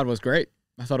times. I thought it was great.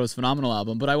 I thought it was a phenomenal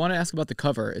album. But I want to ask about the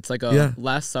cover. It's like a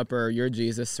Last Supper, you're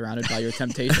Jesus surrounded by your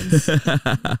temptations.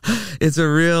 It's a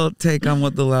real take on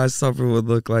what the Last Supper would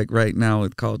look like right now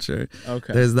with culture.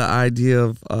 Okay. There's the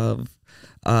idea of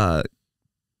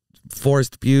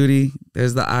forced beauty.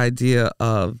 There's the idea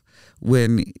of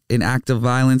when an act of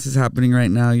violence is happening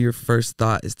right now, your first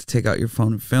thought is to take out your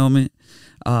phone and film it.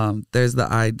 There's the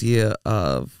idea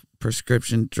of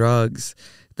prescription drugs.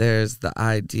 There's the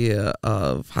idea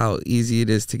of how easy it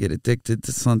is to get addicted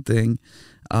to something.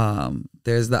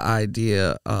 There's the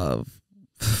idea of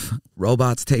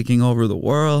robots taking over the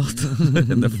world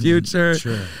in the future.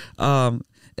 Sure.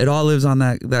 It all lives on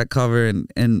that cover.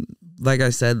 And like I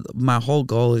said, my whole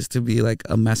goal is to be like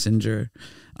a messenger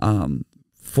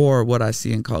for what I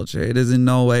see in culture. It is in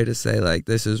no way to say like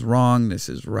this is wrong, this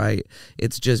is right.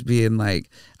 It's just being like,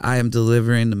 I am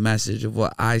delivering the message of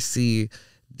what I see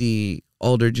the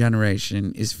older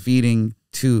generation is feeding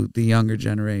to the younger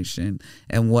generation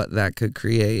and what that could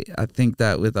create. I think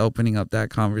that with opening up that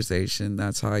conversation,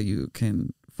 that's how you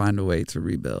can find a way to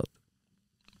rebuild.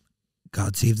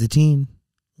 God Save the Teen.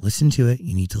 Listen to it.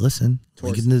 You need to listen.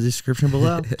 Link in the description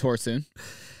below. Tour soon.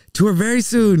 Tour very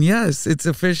soon, yes. It's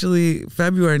officially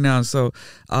February now. So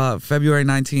February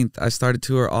 19th, I started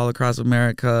tour all across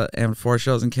America and 4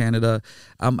 shows in Canada.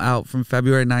 I'm out from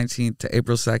February 19th to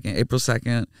April 2nd. April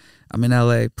 2nd, I'm in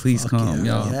LA. Please come,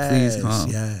 y'all. Yes,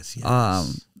 Please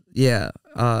come. Yes.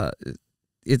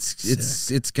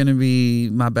 It's gonna be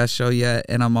my best show yet,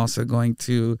 and I'm also going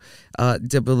to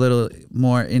dip a little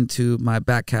more into my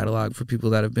back catalog for people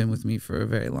that have been with me for a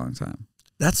very long time.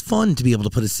 That's fun to be able to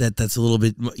put a set that's a little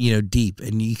bit, you know, deep,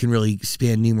 and you can really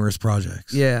span numerous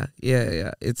projects. Yeah.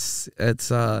 It's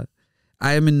I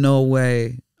am in no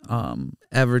way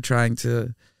ever trying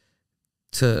to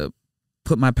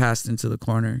put my past into the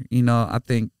corner. You know, I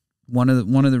think one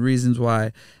of the reasons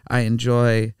why I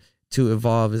enjoy to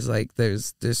evolve is like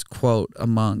there's this quote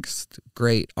amongst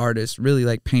great artists, really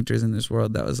like painters in this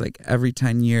world, that was like every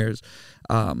 10 years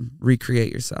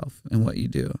recreate yourself in what you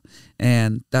do.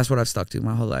 And that's what I've stuck to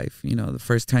my whole life. You know, the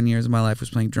first 10 years of my life was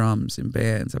playing drums in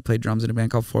bands. I played drums in a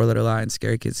band called Four Letter Lie and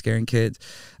Scary Kids Scaring Kids.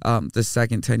 The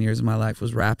second 10 years of my life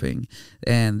was rapping,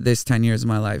 and this 10 years of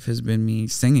my life has been me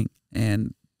singing.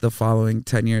 And the following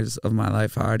 10 years of my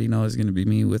life, I already know is going to be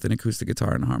me with an acoustic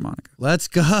guitar and a harmonica. Let's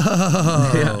go.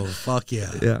 Yeah. Fuck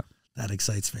yeah. Yeah. That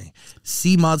excites me.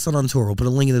 See Mod Son on tour. We'll put a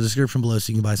link in the description below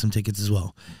so you can buy some tickets as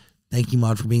well. Thank you,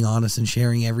 Mod, for being honest and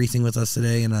sharing everything with us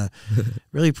today. And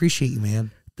really appreciate you,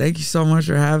 man. Thank you so much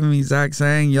for having me, Zach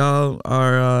Sang. Y'all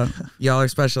are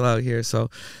special out here. So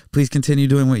please continue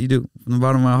doing what you do from the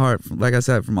bottom of my heart. Like I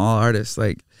said, from all artists,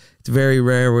 like it's very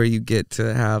rare where you get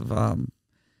to have,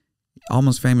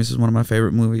 Almost Famous is one of my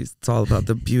favorite movies. It's all about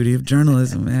the beauty of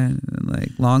journalism, man. And like,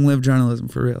 long live journalism,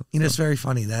 for real. You know, it's very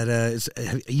funny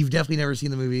that you've definitely never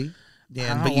seen the movie,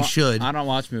 Dan, but you should. I don't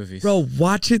watch movies. Bro,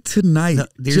 watch it tonight. No,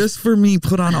 just for me,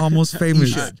 put on Almost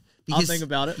Famous. You should. I'll think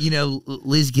about it. You know,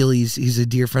 Liz Gillies, who's a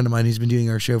dear friend of mine who's been doing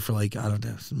our show for like, I don't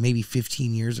know, maybe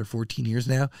 15 years or 14 years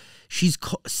now. She's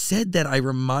said that I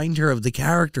remind her of the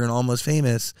character in Almost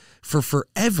Famous for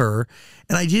forever.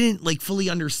 And I didn't like fully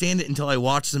understand it until I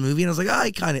watched the movie. And I was like,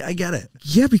 I get it.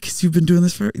 Yeah, because you've been doing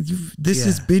this this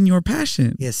has been your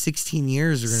passion. Yeah, 16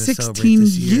 years. We're going to celebrate 16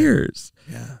 this year. years.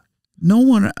 Yeah. No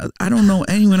one, I don't know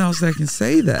anyone else that can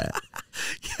say that.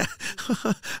 Yeah,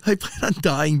 I plan on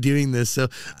dying doing this. So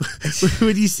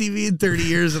when you see me in 30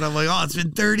 years and I'm like, oh, it's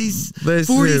been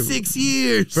 46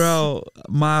 years. Bro,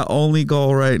 my only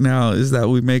goal right now is that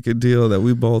we make a deal that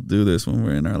we both do this when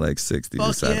we're in our like 60s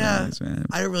or 70s, man.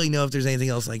 I don't really know if there's anything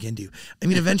else I can do. I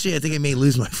mean, eventually I think I may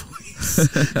lose my voice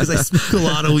because I smoke a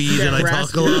lot of weed and I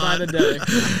talk a lot.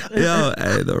 Yo,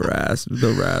 hey, the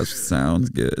rasp sounds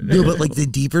good. No, but like the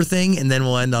deeper thing, and then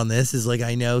we'll end on this, is like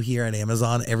I know here at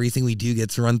Amazon, everything we do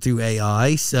gets run through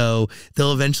AI, so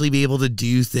they'll eventually be able to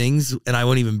do things and I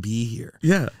won't even be here.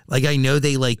 Yeah. Like I know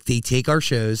they take our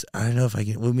shows. I don't know if I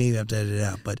can, well, maybe I have to edit it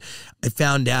out, but I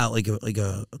found out like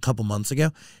a couple months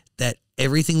ago that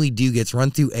everything we do gets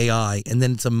run through AI and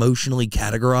then it's emotionally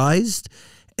categorized.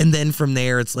 And then from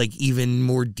there, it's like even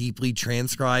more deeply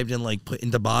transcribed and like put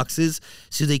into boxes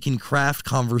so they can craft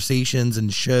conversations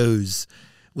and shows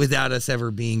without us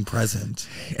ever being present.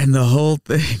 And the whole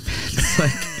thing, man, it's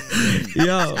like,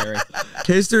 yo,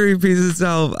 history repeats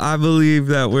itself. I believe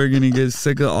that we're going to get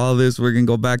sick of all this. We're going to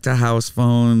go back to house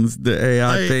phones. The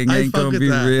AI thing ain't going to be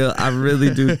real. I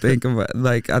really do think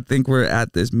I think we're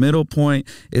at this middle point,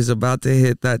 is about to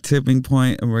hit that tipping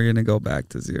point, and we're going to go back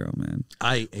to zero, man.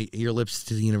 Your lips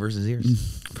to the universe's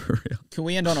ears. For real. Can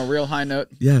we end on a real high note?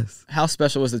 Yes. How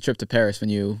special was the trip to Paris when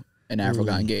you and Avril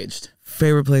got engaged?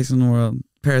 Favorite place in the world.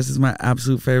 Paris is my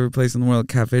absolute favorite place in the world.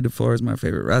 Café de Flore is my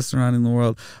favorite restaurant in the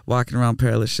world. Walking around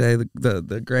Père Lachaise,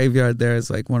 the graveyard there is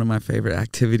like one of my favorite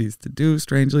activities to do,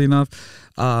 strangely enough.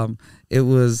 It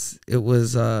was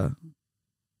a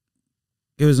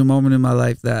moment in my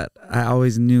life that I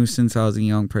always knew since I was a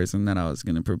young person that I was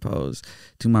going to propose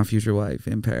to my future wife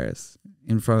in Paris,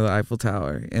 in front of the Eiffel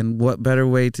Tower. And what better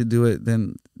way to do it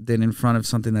than in front of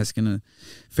something that's going to,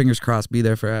 fingers crossed, be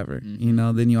there forever. Mm-hmm. You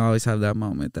know, then you always have that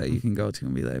moment that you can go to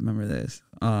and be like, remember this.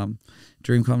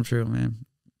 Dream come true, man.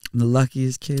 I'm the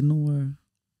luckiest kid in the world.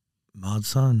 Mod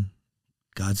Son,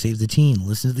 God Save the Teen.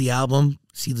 Listen to the album,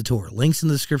 see the tour. Links in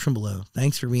the description below.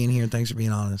 Thanks for being here and thanks for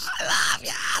being honest. I love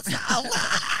you so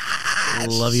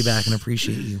much. Love you back and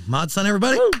appreciate you. Mod Son,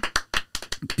 everybody. Woo.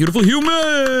 Beautiful human.